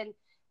piece.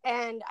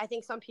 And I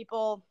think some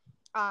people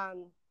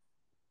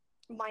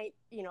might,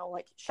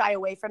 like, shy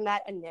away from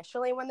that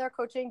initially when they're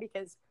coaching,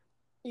 because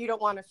you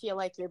don't want to feel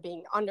like you're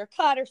being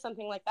undercut or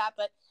something like that.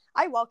 But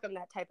I welcome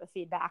that type of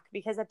feedback,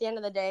 because at the end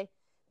of the day,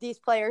 these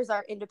players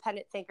are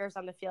independent thinkers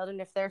on the field. And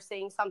if they're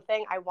seeing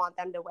something, I want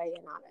them to weigh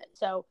in on it.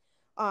 So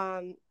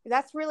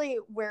that's really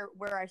where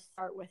I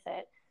start with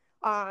it.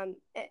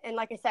 And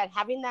like I said,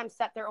 having them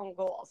set their own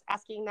goals,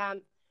 asking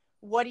them,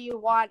 what do you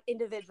want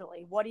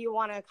individually? What do you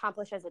want to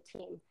accomplish as a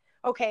team?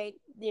 Okay,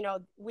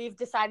 we've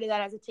decided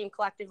that as a team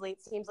collectively,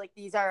 it seems like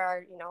these are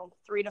our,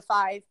 3 to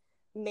 5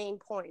 main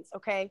points.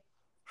 Okay,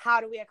 how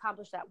do we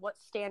accomplish that?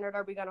 What standard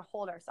are we going to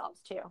hold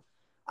ourselves to?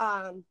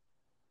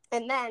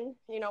 And then,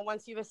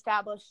 once you've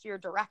established your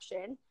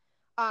direction,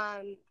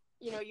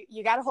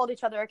 you got to hold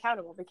each other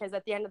accountable, because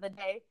at the end of the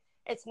day,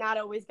 it's not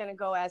always going to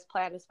go as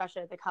planned,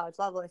 especially at the college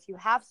level. If you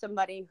have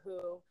somebody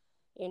who,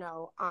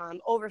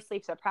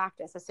 oversleeps at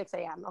practice at 6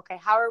 a.m., okay,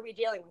 how are we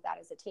dealing with that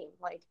as a team?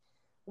 Like,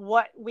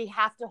 what we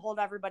have to hold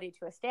everybody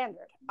to a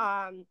standard.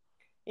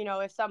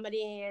 if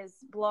somebody is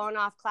blowing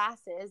off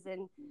classes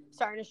and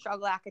starting to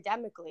struggle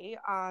academically,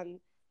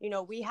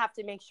 we have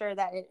to make sure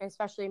that,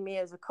 especially me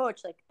as a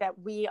coach, like that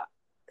we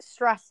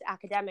stress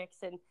academics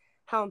and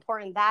how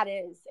important that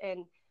is,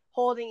 and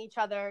holding each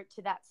other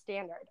to that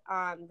standard,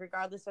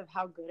 regardless of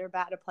how good or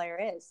bad a player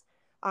is.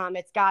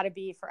 It's got to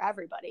be for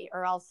everybody,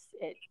 or else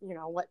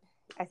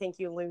I think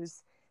you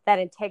lose that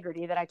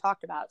integrity that I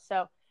talked about.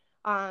 So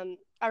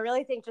I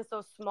really think just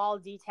those small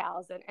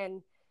details,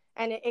 and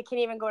it can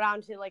even go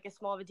down to like as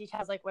small of a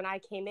details, like when I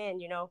came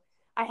in,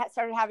 I had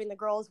started having the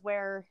girls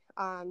wear,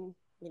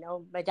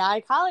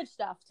 Medaille College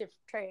stuff to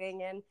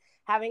training, and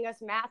having us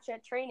match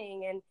at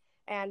training,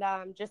 and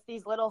just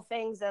these little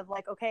things of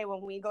like, okay,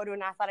 when we go to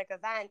an athletic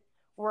event,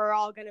 we're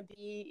all going to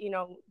be,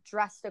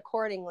 dressed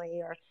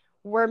accordingly, or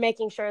I'm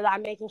making sure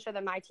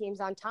that my team's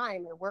on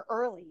time, or we're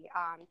early.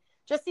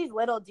 Just these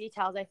little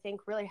details, I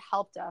think, really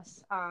helped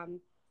us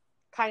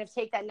kind of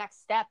take that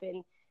next step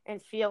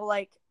and feel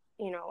like,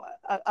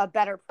 a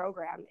better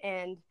program.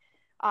 And,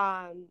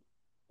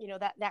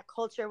 that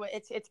culture,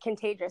 it's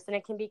contagious, and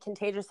it can be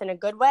contagious in a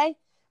good way,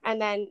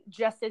 and then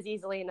just as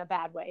easily in a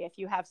bad way if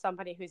you have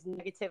somebody who's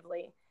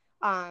negatively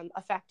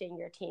affecting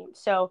your team.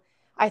 So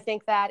I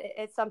think that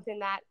it's something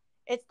that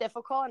it's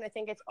difficult, and I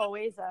think it's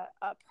always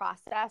a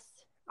process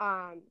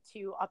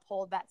to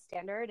uphold that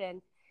standard,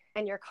 and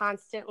you're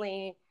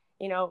constantly,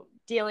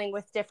 dealing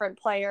with different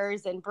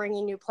players and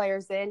bringing new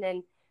players in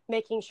and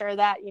making sure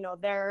that,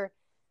 they're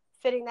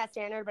fitting that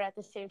standard, but at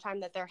the same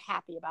time that they're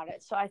happy about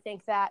it. So I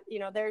think that,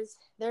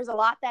 there's a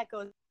lot that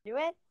goes into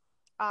it.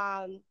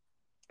 And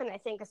I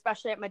think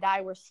especially at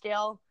Medaille,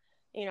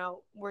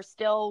 we're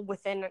still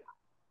within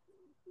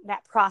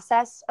that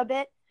process a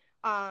bit.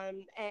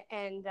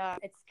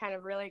 It's kind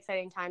of really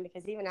exciting time,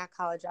 because even at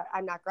college,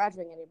 I'm not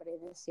graduating anybody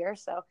this year.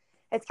 So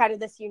it's kind of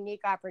this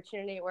unique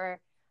opportunity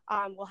where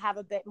we'll have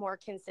a bit more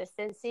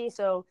consistency.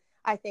 So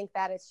I think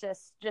that it's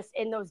just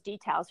in those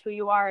details, who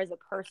you are as a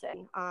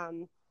person.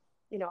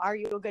 Are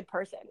you a good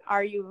person?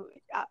 Are you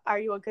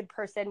a good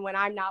person when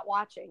I'm not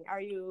watching?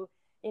 Are you,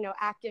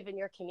 active in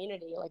your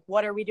community? Like,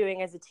 what are we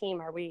doing as a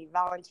team? Are we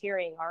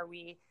volunteering? Are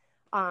we,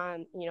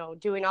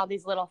 doing all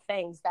these little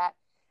things that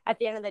at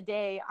the end of the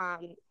day,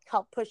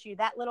 help push you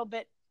that little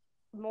bit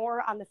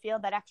more on the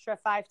field, that extra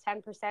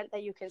 5-10%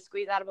 that you can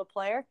squeeze out of a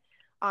player,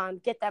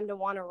 get them to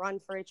want to run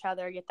for each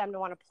other, get them to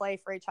want to play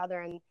for each other.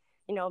 And,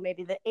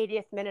 maybe the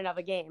 80th minute of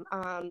a game.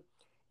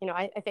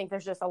 I think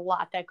there's just a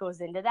lot that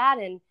goes into that.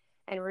 And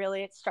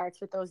really it starts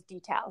with those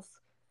details.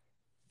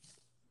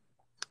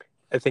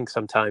 I think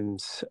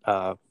sometimes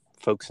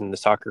folks in the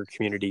soccer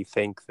community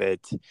think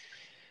that,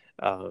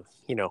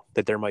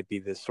 that there might be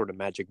this sort of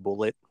magic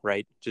bullet,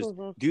 right? Just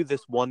do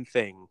this one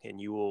thing and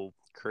you will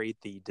create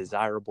the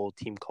desirable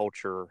team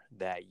culture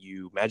that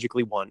you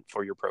magically want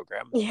for your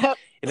program. Yep.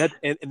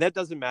 And that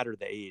doesn't matter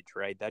the age,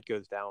 right? That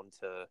goes down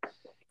to,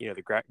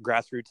 the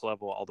grassroots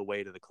level all the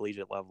way to the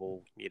collegiate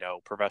level,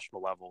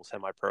 professional level,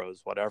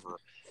 semi-pros, whatever.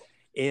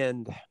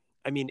 And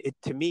I mean,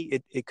 to me,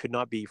 it could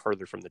not be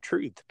further from the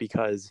truth,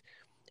 because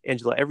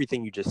Angela,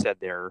 everything you just said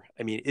there,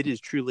 I mean, it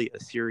is truly a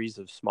series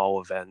of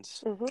small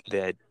events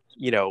that,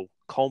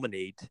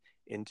 culminate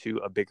into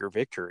a bigger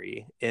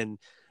victory. And,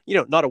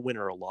 not a win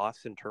or a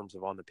loss in terms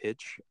of on the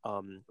pitch,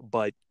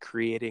 but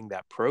creating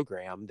that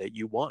program that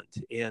you want.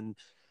 And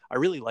I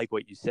really like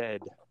what you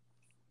said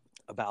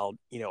about,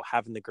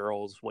 having the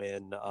girls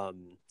when,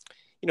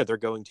 they're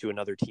going to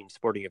another team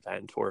sporting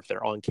event, or if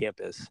they're on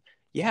campus.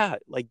 Yeah,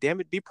 like, damn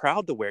it, be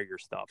proud to wear your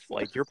stuff.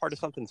 Like, you're part of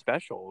something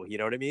special. You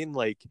know what I mean?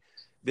 Like,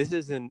 this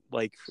isn't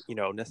like,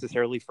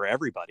 necessarily for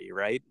everybody,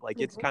 right? Like,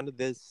 it's kind of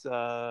this,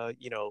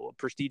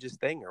 prestigious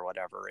thing or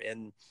whatever.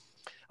 And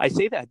I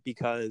say that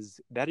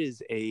because that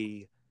is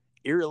a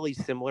eerily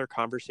similar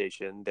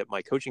conversation that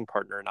my coaching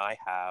partner and I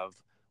have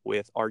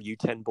with our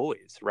U10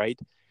 boys, right?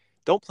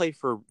 Don't play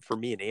for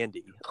me and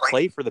Andy.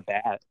 Play for the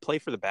badge. Play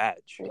for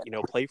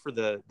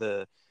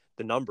the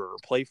number,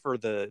 play for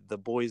the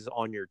boys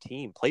on your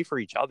team, play for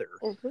each other.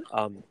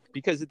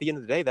 Because at the end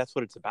of the day, that's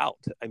what it's about.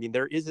 I mean,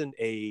 there isn't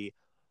a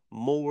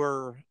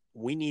more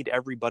we need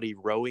everybody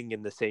rowing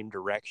in the same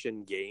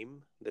direction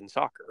game than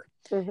soccer.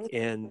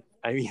 And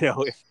I mean,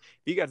 if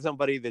you got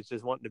somebody that's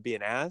just wanting to be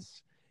an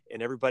ass,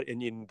 and everybody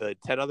and the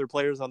 10 other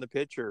players on the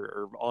pitch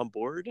are on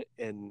board,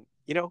 and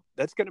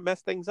that's going to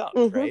mess things up,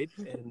 right?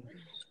 And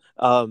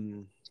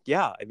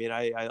yeah, I mean,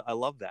 I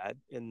love that.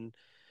 And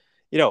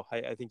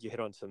I think you hit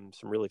on some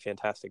really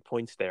fantastic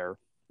points there.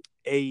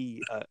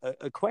 A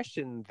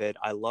question that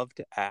I love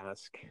to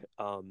ask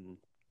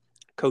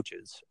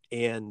coaches,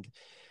 and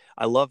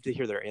I love to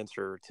hear their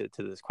answer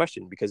to this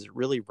question, because it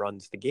really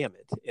runs the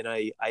gamut. And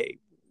I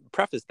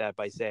preface that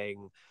by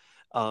saying,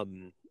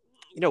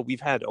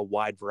 we've had a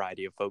wide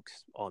variety of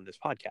folks on this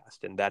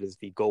podcast, and that is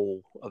the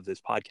goal of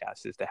this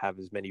podcast, is to have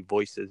as many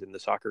voices in the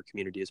soccer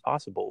community as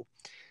possible.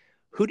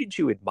 Who did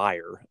you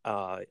admire?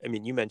 I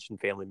mean, you mentioned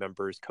family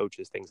members,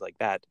 coaches, things like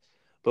that.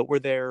 but were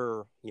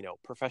there,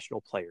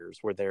 professional players?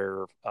 Were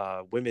there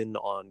women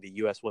on the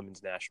U.S.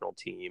 women's national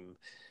team?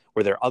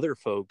 Were there other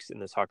folks in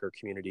the soccer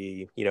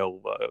community,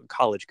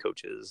 college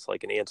coaches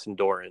like an Anson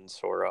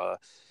Dorrance or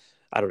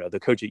I don't know, the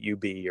coach at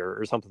UB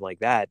or something like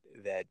that,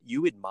 that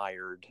you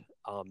admired?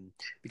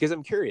 Because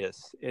I'm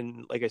curious.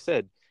 And like I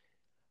said,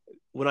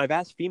 when I've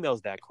asked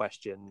females that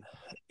question,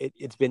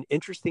 it's been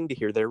interesting to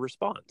hear their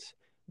response,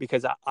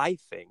 because I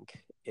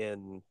think,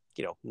 in,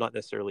 not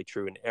necessarily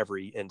true in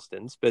every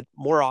instance, but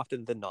more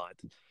often than not,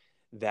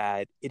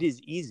 that it is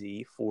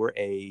easy for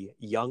a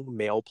young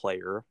male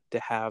player to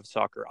have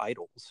soccer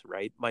idols,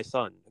 right? My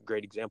son, a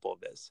great example of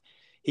this.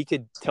 He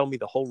could tell me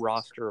the whole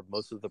roster of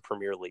most of the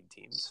Premier League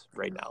teams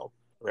right now,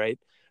 right?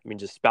 I mean,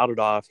 just spout it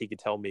off. He could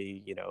tell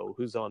me,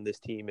 who's on this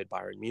team at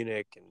Bayern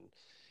Munich and,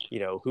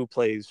 who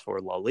plays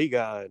for La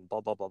Liga and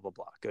blah, blah, blah, blah,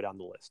 blah. Go down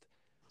the list.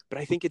 But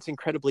I think it's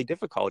incredibly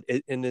difficult.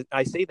 And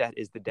I say that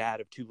as the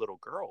dad of two little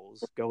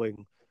girls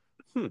going,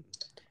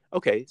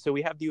 okay, so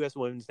we have the U.S.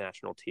 women's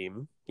national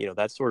team.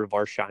 That's sort of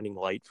our shining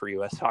light for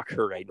U.S.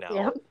 soccer right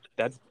now.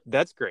 Yeah.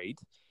 That's great.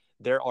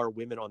 There are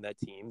women on that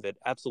team that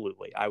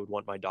absolutely I would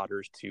want my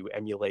daughters to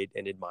emulate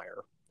and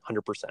admire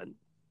 100%.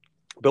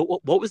 But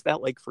what was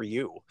that like for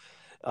you,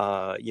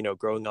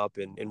 growing up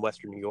in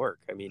Western New York?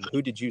 I mean,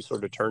 who did you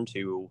sort of turn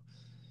to,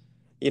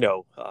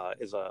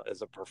 as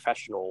a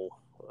professional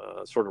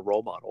sort of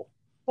role model?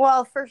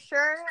 Well, for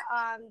sure,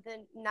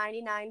 the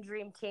 '99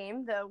 Dream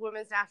Team, the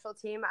women's national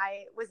team.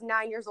 I was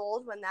 9 years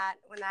old when that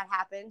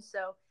happened.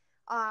 So,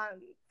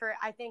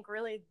 I think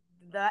really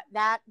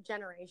that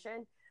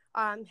generation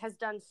has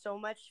done so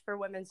much for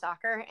women's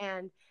soccer,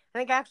 and I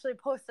think I actually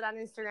posted on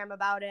Instagram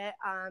about it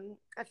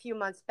a few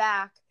months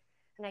back,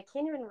 and I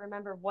can't even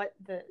remember what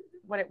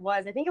it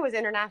was. I think it was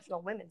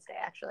International Women's Day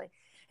actually,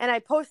 and I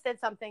posted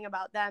something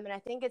about them, and I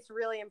think it's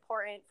really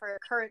important for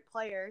current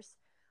players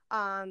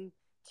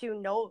to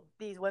know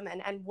these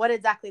women and what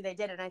exactly they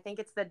did. And I think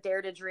it's the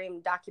Dare to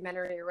Dream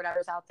documentary or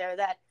whatever's out there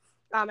that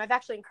I've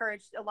actually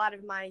encouraged a lot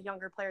of my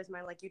younger players,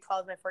 my like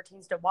U12s, my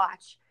 14s to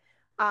watch,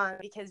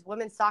 because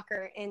women's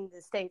soccer in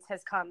the States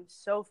has come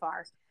so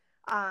far.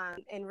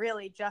 And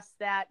really just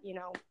that,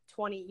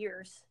 20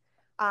 years.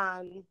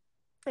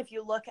 If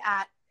you look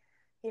at,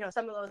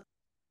 some of those,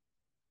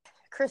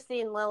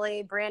 Christine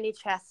Lilly, Brandy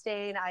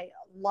Chastain, I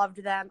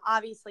loved them.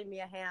 Obviously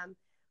Mia Hamm.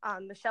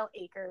 Michelle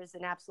Akers,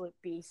 an absolute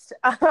beast,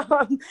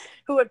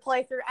 who would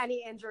play through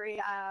any injury.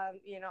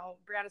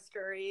 Brianna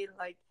Scurry,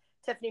 like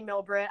Tiffany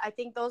Milbrett. I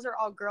think those are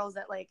all girls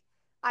that like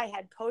I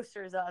had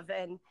posters of,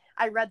 and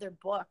I read their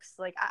books.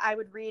 Like I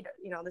would read,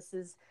 this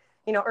is,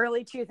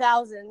 early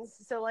 2000s.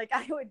 So like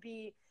I would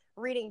be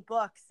reading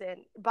books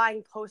and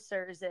buying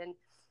posters and,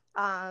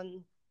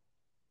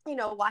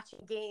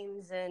 watching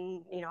games.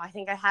 And, I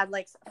think I had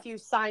like a few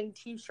signed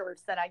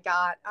T-shirts that I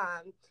got,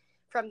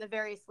 from the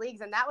various leagues.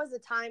 And that was a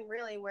time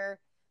really where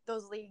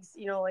those leagues,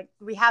 like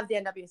we have the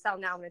NWSL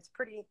now and it's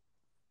pretty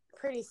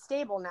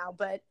stable now,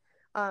 but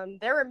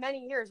there were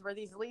many years where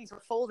these leagues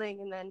were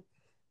folding and then,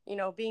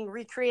 being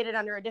recreated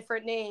under a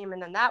different name, and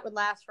then that would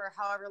last for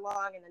however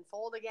long and then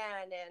fold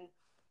again.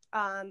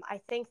 And I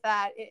think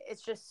that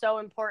it's just so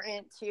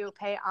important to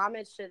pay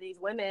homage to these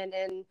women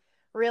and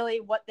really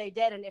what they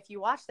did. And if you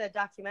watch that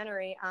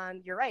documentary,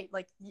 you're right,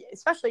 like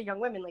especially young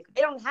women, like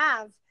they don't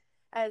have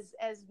as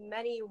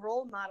many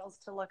role models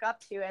to look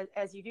up to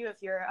as you do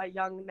if you're a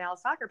young male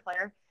soccer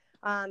player.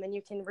 And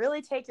you can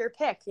really take your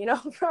pick,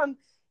 from,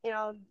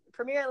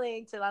 Premier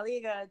League to La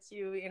Liga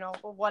to,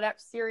 whatever,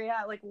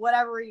 Syria, like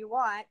whatever you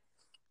want.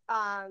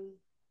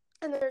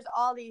 And there's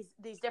all these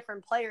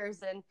different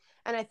players. And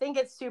I think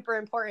it's super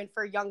important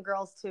for young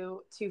girls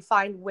to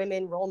find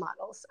women role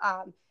models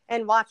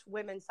and watch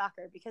women's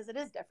soccer because it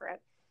is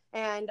different.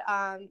 And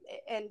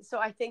so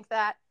I think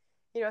that,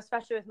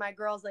 especially with my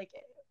girls, like,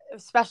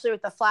 especially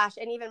with the Flash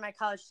and even my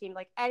college team,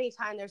 like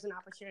anytime there's an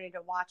opportunity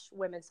to watch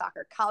women's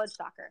soccer, college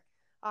soccer,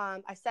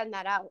 I send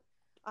that out.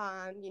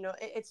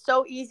 It's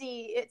so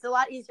easy. It's a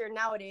lot easier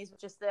nowadays with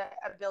just the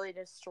ability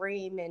to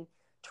stream and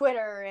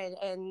Twitter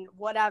and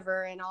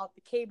whatever and all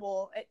the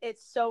cable.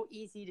 It's so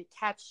easy to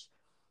catch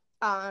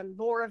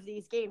more of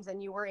these games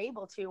than you were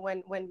able to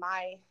when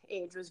my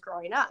age was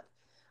growing up.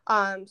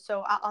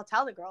 So I'll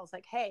tell the girls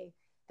like, hey,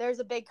 there's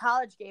a big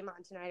college game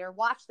on tonight, or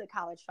watch the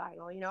college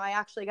final. I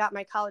actually got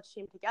my college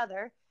team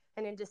together,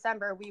 and in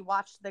December we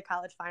watched the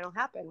college final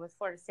happen with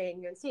Florida State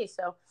and UNC.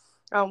 So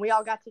we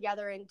all got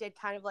together and did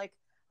kind of like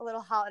a little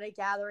holiday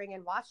gathering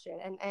and watched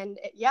it.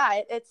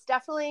 It's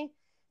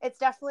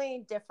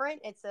definitely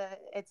different.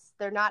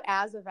 They're not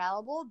as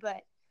available,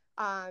 but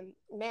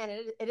man,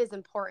 it is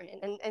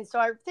important. And so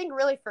I think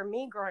really for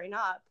me growing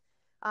up,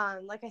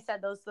 like I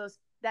said,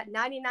 that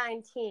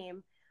 '99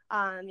 team.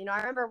 I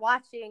remember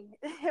watching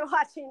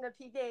the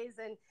PKs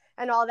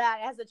and all that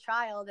as a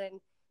child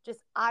and just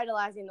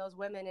idolizing those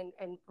women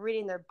and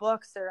reading their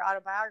books or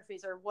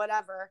autobiographies or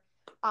whatever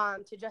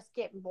to just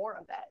get more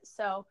of it.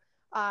 So,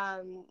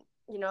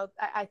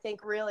 I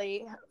think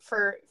really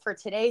for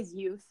today's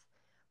youth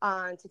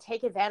to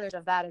take advantage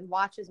of that and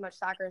watch as much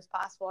soccer as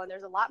possible. And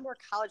there's a lot more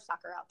college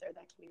soccer out there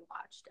that can be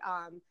watched.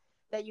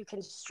 that you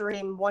can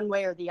stream one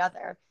way or the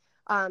other.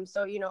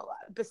 So,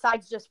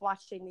 besides just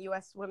watching the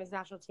U.S. women's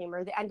national team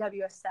or the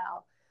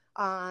NWSL,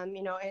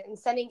 and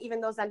sending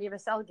even those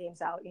NWSL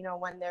games out,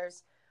 when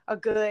there's a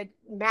good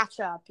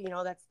matchup,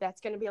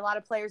 that's going to be a lot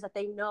of players that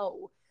they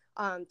know,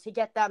 to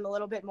get them a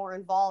little bit more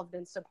involved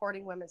in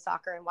supporting women's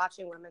soccer and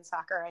watching women's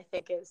soccer, I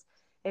think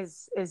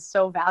is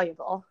so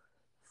valuable.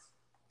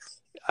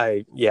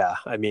 I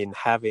mean,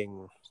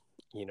 having,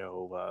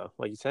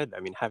 like you said, I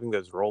mean, having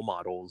those role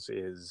models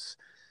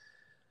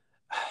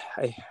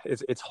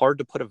it's hard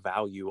to put a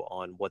value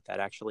on what that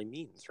actually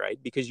means, right?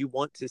 Because you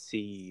want to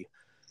see,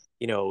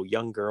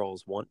 young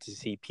girls want to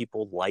see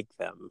people like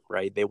them,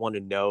 right? They want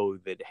to know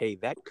that, hey,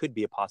 that could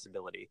be a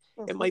possibility.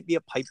 Mm-hmm. It might be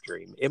a pipe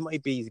dream. It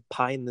might be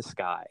pie in the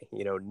sky.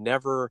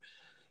 Never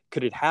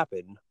could it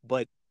happen,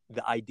 but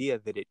the idea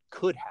that it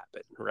could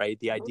happen, right?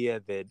 The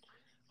idea that,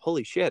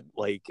 holy shit,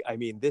 like, I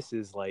mean, this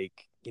is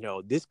like,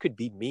 this could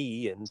be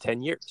me in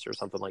 10 years or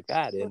something like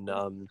that. And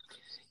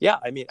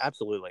I mean,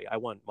 absolutely. I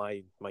want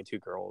my two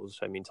girls,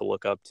 I mean, to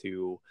look up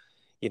to,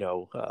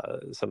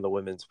 some of the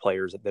women's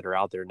players that are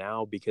out there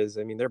now, because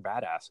I mean, they're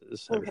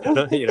badasses. I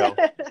mean,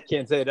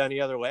 can't say it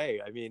any other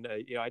way. I mean,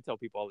 I tell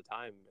people all the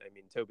time, I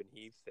mean, Tobin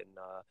Heath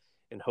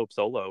and Hope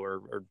Solo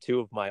are two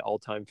of my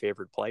all-time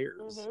favorite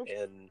players.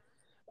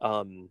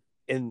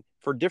 And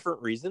for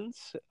different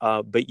reasons,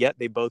 but yet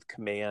they both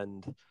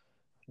command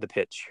the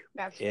pitch.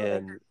 Absolutely.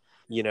 And,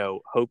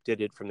 Hope did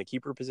it from the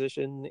keeper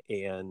position,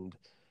 and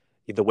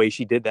the way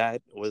she did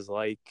that was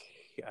like,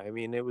 I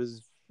mean, it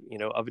was,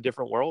 of a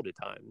different world at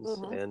times.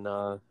 Mm-hmm. And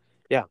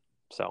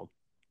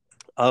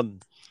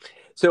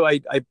so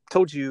I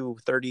told you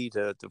 30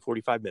 to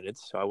 45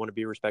 minutes, so I want to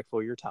be respectful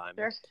of your time.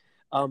 Sure.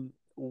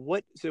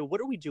 What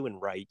are we doing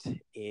right,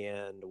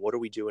 and what are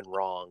we doing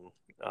wrong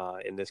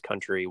in this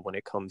country when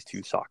it comes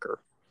to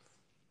soccer?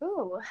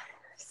 Ooh,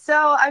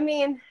 so I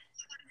mean,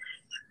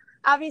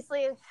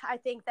 obviously, I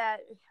think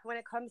that when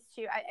it comes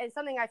to, it's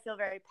something I feel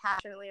very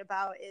passionately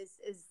about is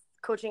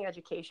coaching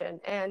education,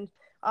 and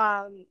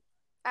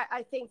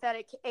I think that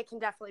it can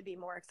definitely be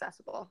more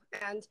accessible.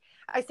 And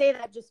I say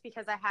that just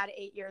because I had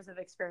 8 years of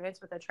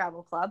experience with a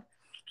travel club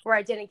where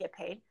I didn't get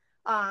paid,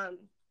 and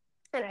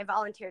I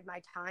volunteered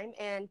my time.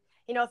 And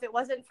if it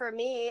wasn't for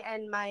me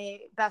and my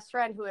best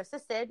friend who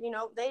assisted,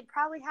 they'd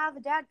probably have a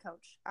dad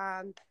coach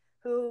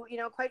who,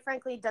 quite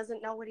frankly,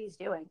 doesn't know what he's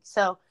doing.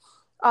 So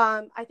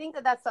I think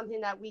that that's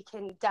something that we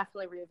can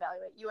definitely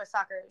reevaluate. U.S.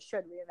 Soccer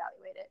should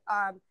reevaluate it.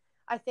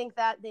 I think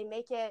that they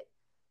make it,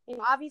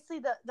 obviously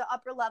the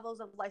upper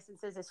levels of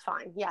licenses is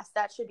fine. Yes,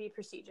 that should be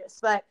prestigious.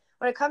 But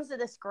when it comes to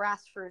this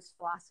grassroots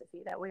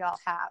philosophy that we all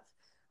have,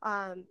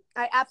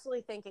 I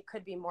absolutely think it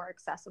could be more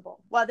accessible.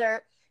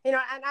 Whether, and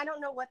I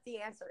don't know what the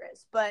answer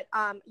is, but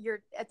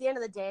you're at the end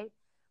of the day,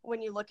 when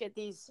you look at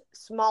these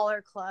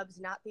smaller clubs,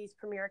 not these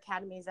premier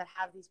academies that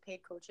have these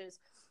paid coaches,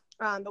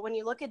 but when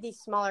you look at these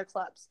smaller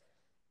clubs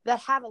that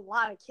have a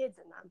lot of kids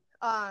in them,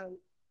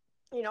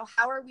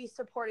 how are we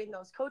supporting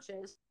those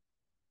coaches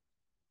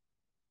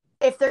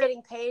if they're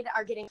getting paid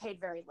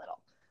very little?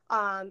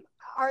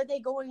 Are they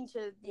going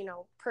to,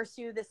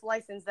 pursue this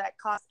license that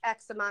costs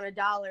X amount of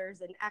dollars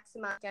and X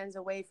amount of ends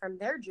away from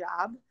their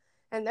job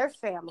and their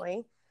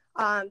family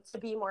to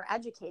be more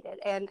educated?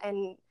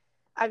 And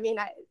I mean,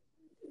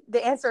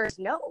 the answer is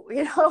no.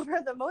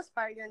 For the most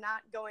part, you're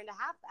not going to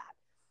have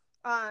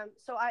that.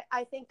 So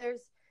I think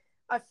there's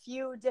a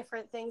few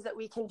different things that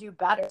we can do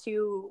better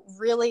to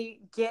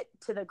really get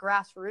to the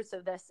grassroots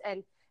of this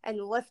and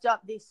lift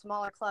up these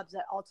smaller clubs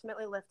that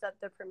ultimately lift up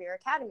the premier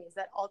academies,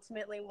 that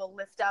ultimately will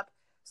lift up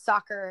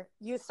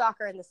youth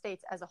soccer in the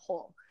States as a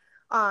whole.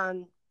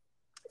 So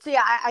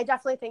yeah, I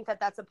definitely think that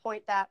that's a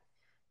point that,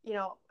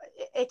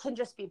 it can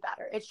just be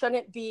better. It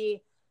shouldn't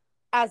be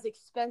as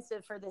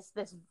expensive for this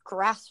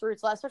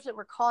grassroots, especially if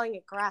we're calling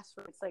it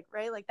grassroots, like,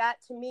 right? Like that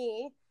to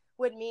me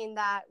would mean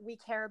that we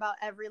care about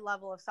every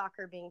level of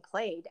soccer being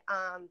played.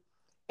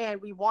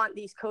 And we want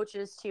these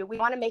coaches we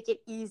want to make it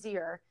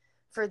easier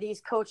for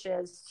these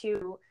coaches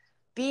to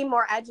be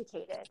more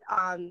educated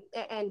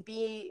and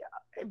be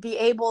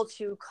able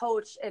to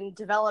coach and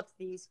develop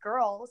these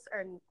girls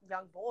and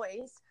young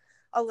boys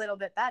a little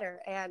bit better.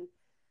 And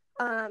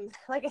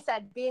like I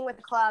said, being with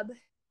the club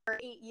for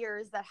 8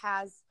 years that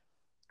has,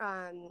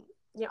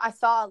 I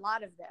saw a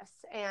lot of this,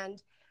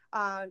 and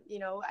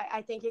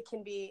I think it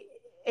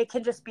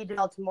can just be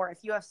developed more.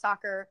 If U.S.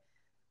 Soccer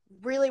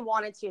really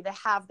wanted to, they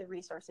have the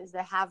resources,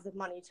 they have the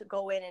money to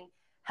go in and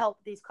help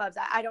these clubs.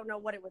 I don't know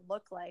what it would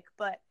look like,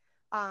 but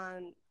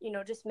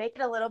just make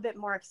it a little bit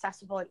more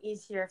accessible and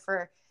easier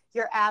for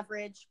your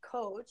average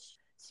coach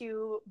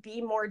to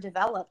be more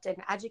developed and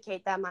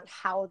educate them on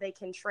how they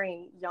can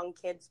train young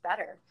kids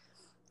better.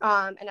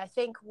 And I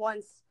think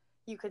once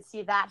you could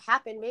see that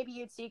happen, maybe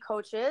you'd see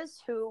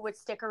coaches who would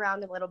stick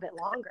around a little bit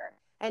longer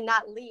and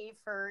not leave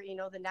for,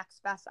 the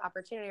next best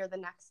opportunity or the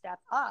next step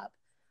up,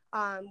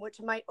 which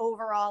might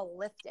overall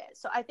lift it.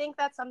 So I think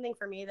that's something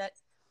for me that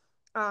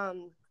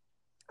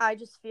I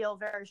just feel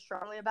very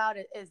strongly about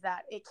it, is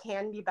that it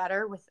can be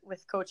better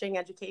with coaching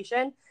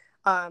education.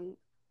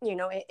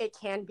 it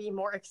can be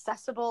more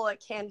accessible.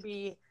 It can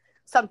be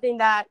something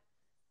that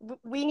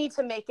we need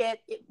to make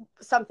it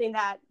something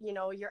that,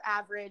 your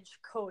average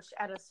coach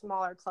at a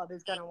smaller club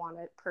is going to want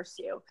to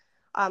pursue.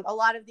 A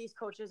lot of these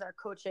coaches are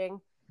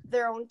coaching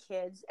their own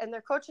kids, and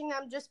they're coaching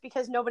them just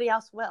because nobody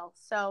else will.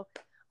 So,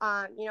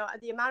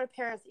 the amount of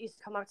parents that used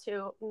to come up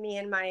to me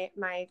and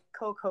my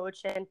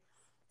co-coach and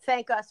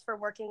thank us for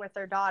working with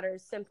their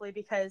daughters simply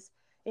because,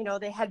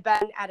 they had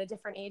been at a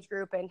different age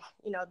group and,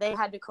 they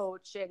had to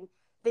coach, and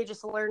they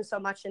just learned so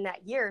much in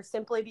that year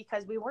simply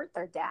because we weren't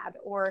their dad,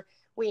 or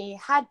we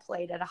had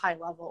played at a high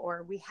level,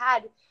 or we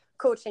had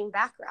coaching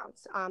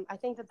backgrounds. I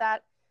think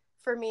that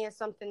for me is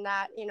something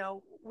that,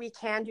 we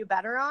can do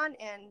better on.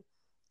 And,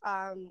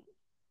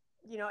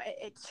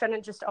 it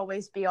shouldn't just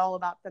always be all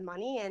about the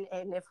money.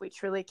 And if we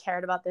truly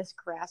cared about this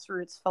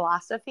grassroots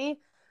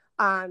philosophy,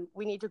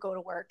 we need to go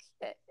to work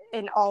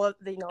in all of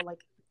the,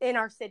 in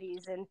our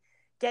cities and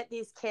get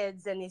these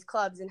kids and these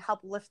clubs and help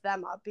lift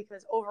them up,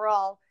 because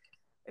overall,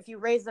 if you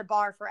raise the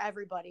bar for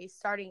everybody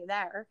starting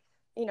there,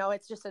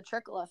 it's just a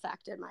trickle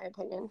effect, in my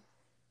opinion.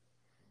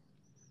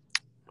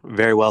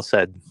 Very well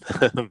said.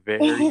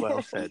 Very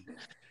well said.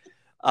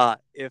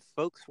 If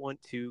folks want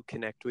to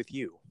connect with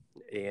you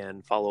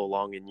and follow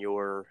along in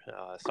your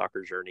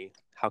soccer journey,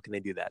 how can they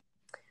do that?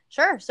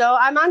 Sure. So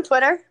I'm on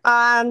Twitter.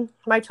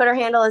 My Twitter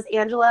handle is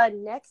Angela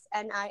Nix,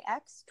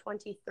 Nix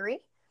 23.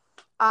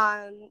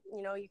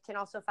 You can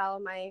also follow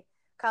my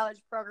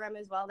college program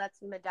as well. That's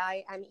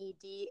Medaille,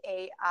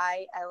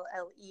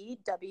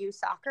 MEDAILLEW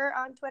soccer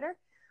on Twitter.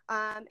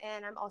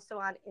 And I'm also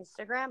on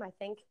Instagram. I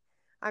think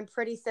I'm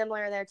pretty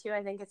similar there too.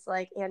 I think it's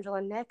like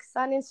Angela Nix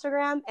on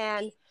Instagram.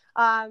 And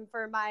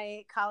for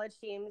my college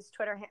team's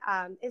Twitter,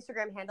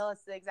 Instagram handle,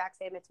 it's the exact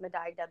same. It's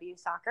Medaille W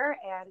soccer.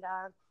 And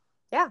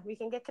we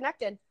can get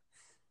connected.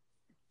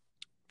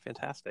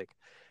 Fantastic.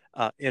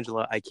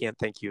 Angela, I can't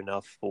thank you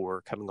enough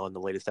for coming on the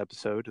latest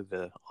episode of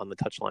the On the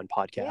Touchline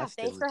podcast. Yeah,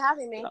 thanks for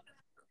having me.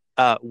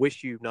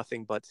 Wish you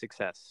nothing but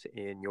success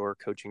in your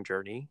coaching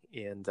journey.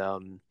 And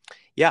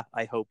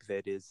I hope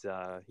that is,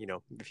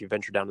 if you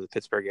venture down to the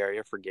Pittsburgh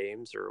area for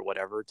games or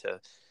whatever, to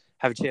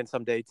have a chance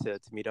someday to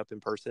meet up in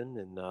person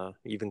and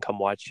even come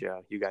watch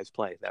you guys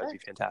play. That would be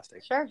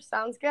fantastic. Sure.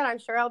 Sounds good. I'm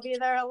sure I'll be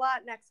there a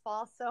lot next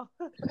fall. So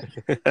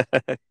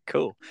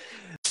cool.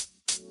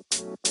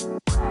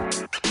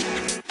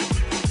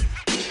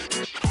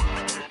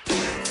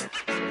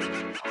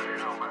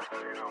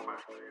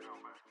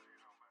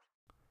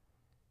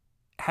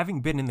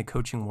 Having been in the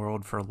coaching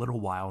world for a little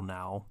while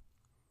now,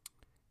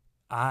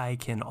 I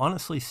can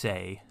honestly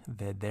say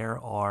that there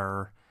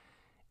are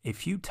a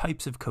few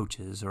types of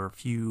coaches or a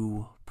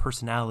few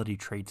personality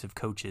traits of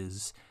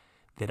coaches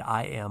that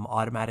I am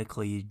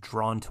automatically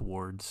drawn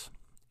towards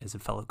as a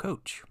fellow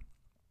coach.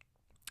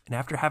 And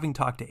after having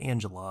talked to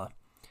Angela,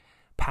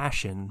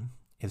 passion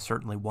is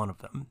certainly one of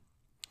them.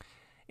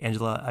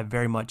 Angela, I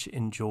very much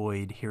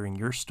enjoyed hearing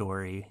your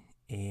story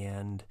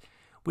and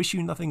wish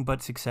you nothing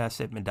but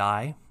success at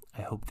Medaille.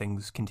 I hope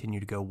things continue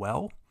to go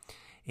well.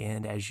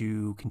 And as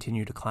you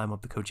continue to climb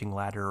up the coaching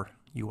ladder,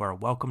 you are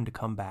welcome to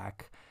come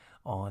back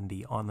on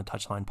the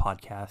Touchline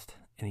podcast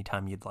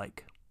anytime you'd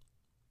like.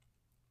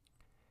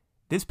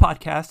 This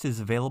podcast is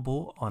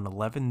available on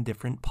 11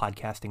 different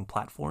podcasting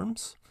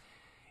platforms.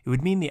 It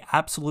would mean the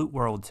absolute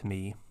world to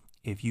me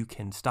if you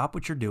can stop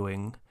what you're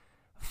doing,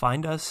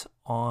 find us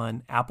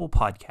on Apple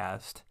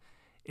Podcast,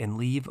 and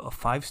leave a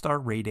 5-star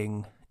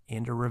rating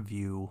and a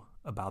review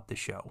about the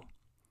show.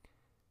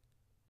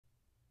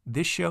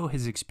 This show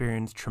has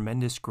experienced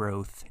tremendous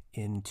growth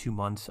in 2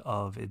 months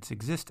of its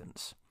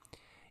existence,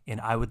 and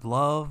I would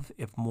love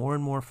if more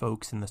and more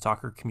folks in the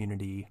soccer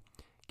community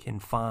can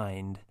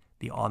find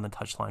the On the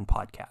Touchline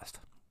podcast,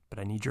 but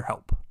I need your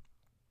help.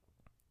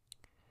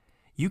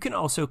 You can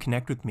also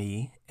connect with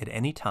me at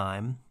any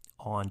time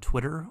on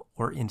Twitter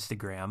or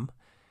Instagram,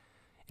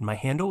 and my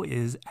handle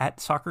is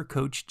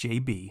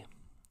 @SoccerCoachJB,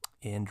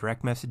 and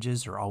direct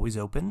messages are always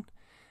open.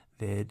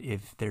 That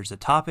if there's a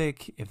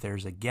topic, if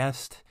there's a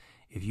guest,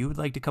 if you would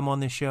like to come on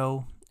this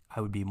show,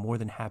 I would be more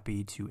than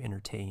happy to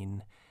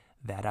entertain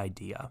that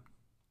idea.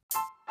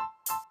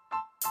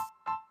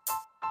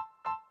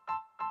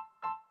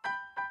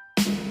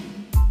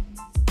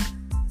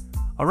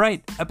 All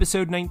right,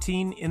 episode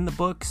 19 in the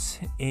books,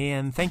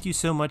 and thank you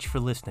so much for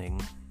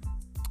listening.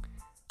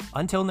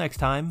 Until next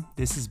time,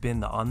 this has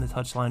been the On the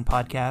Touchline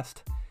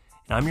podcast,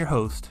 and I'm your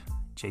host,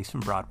 Jason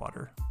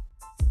Broadwater.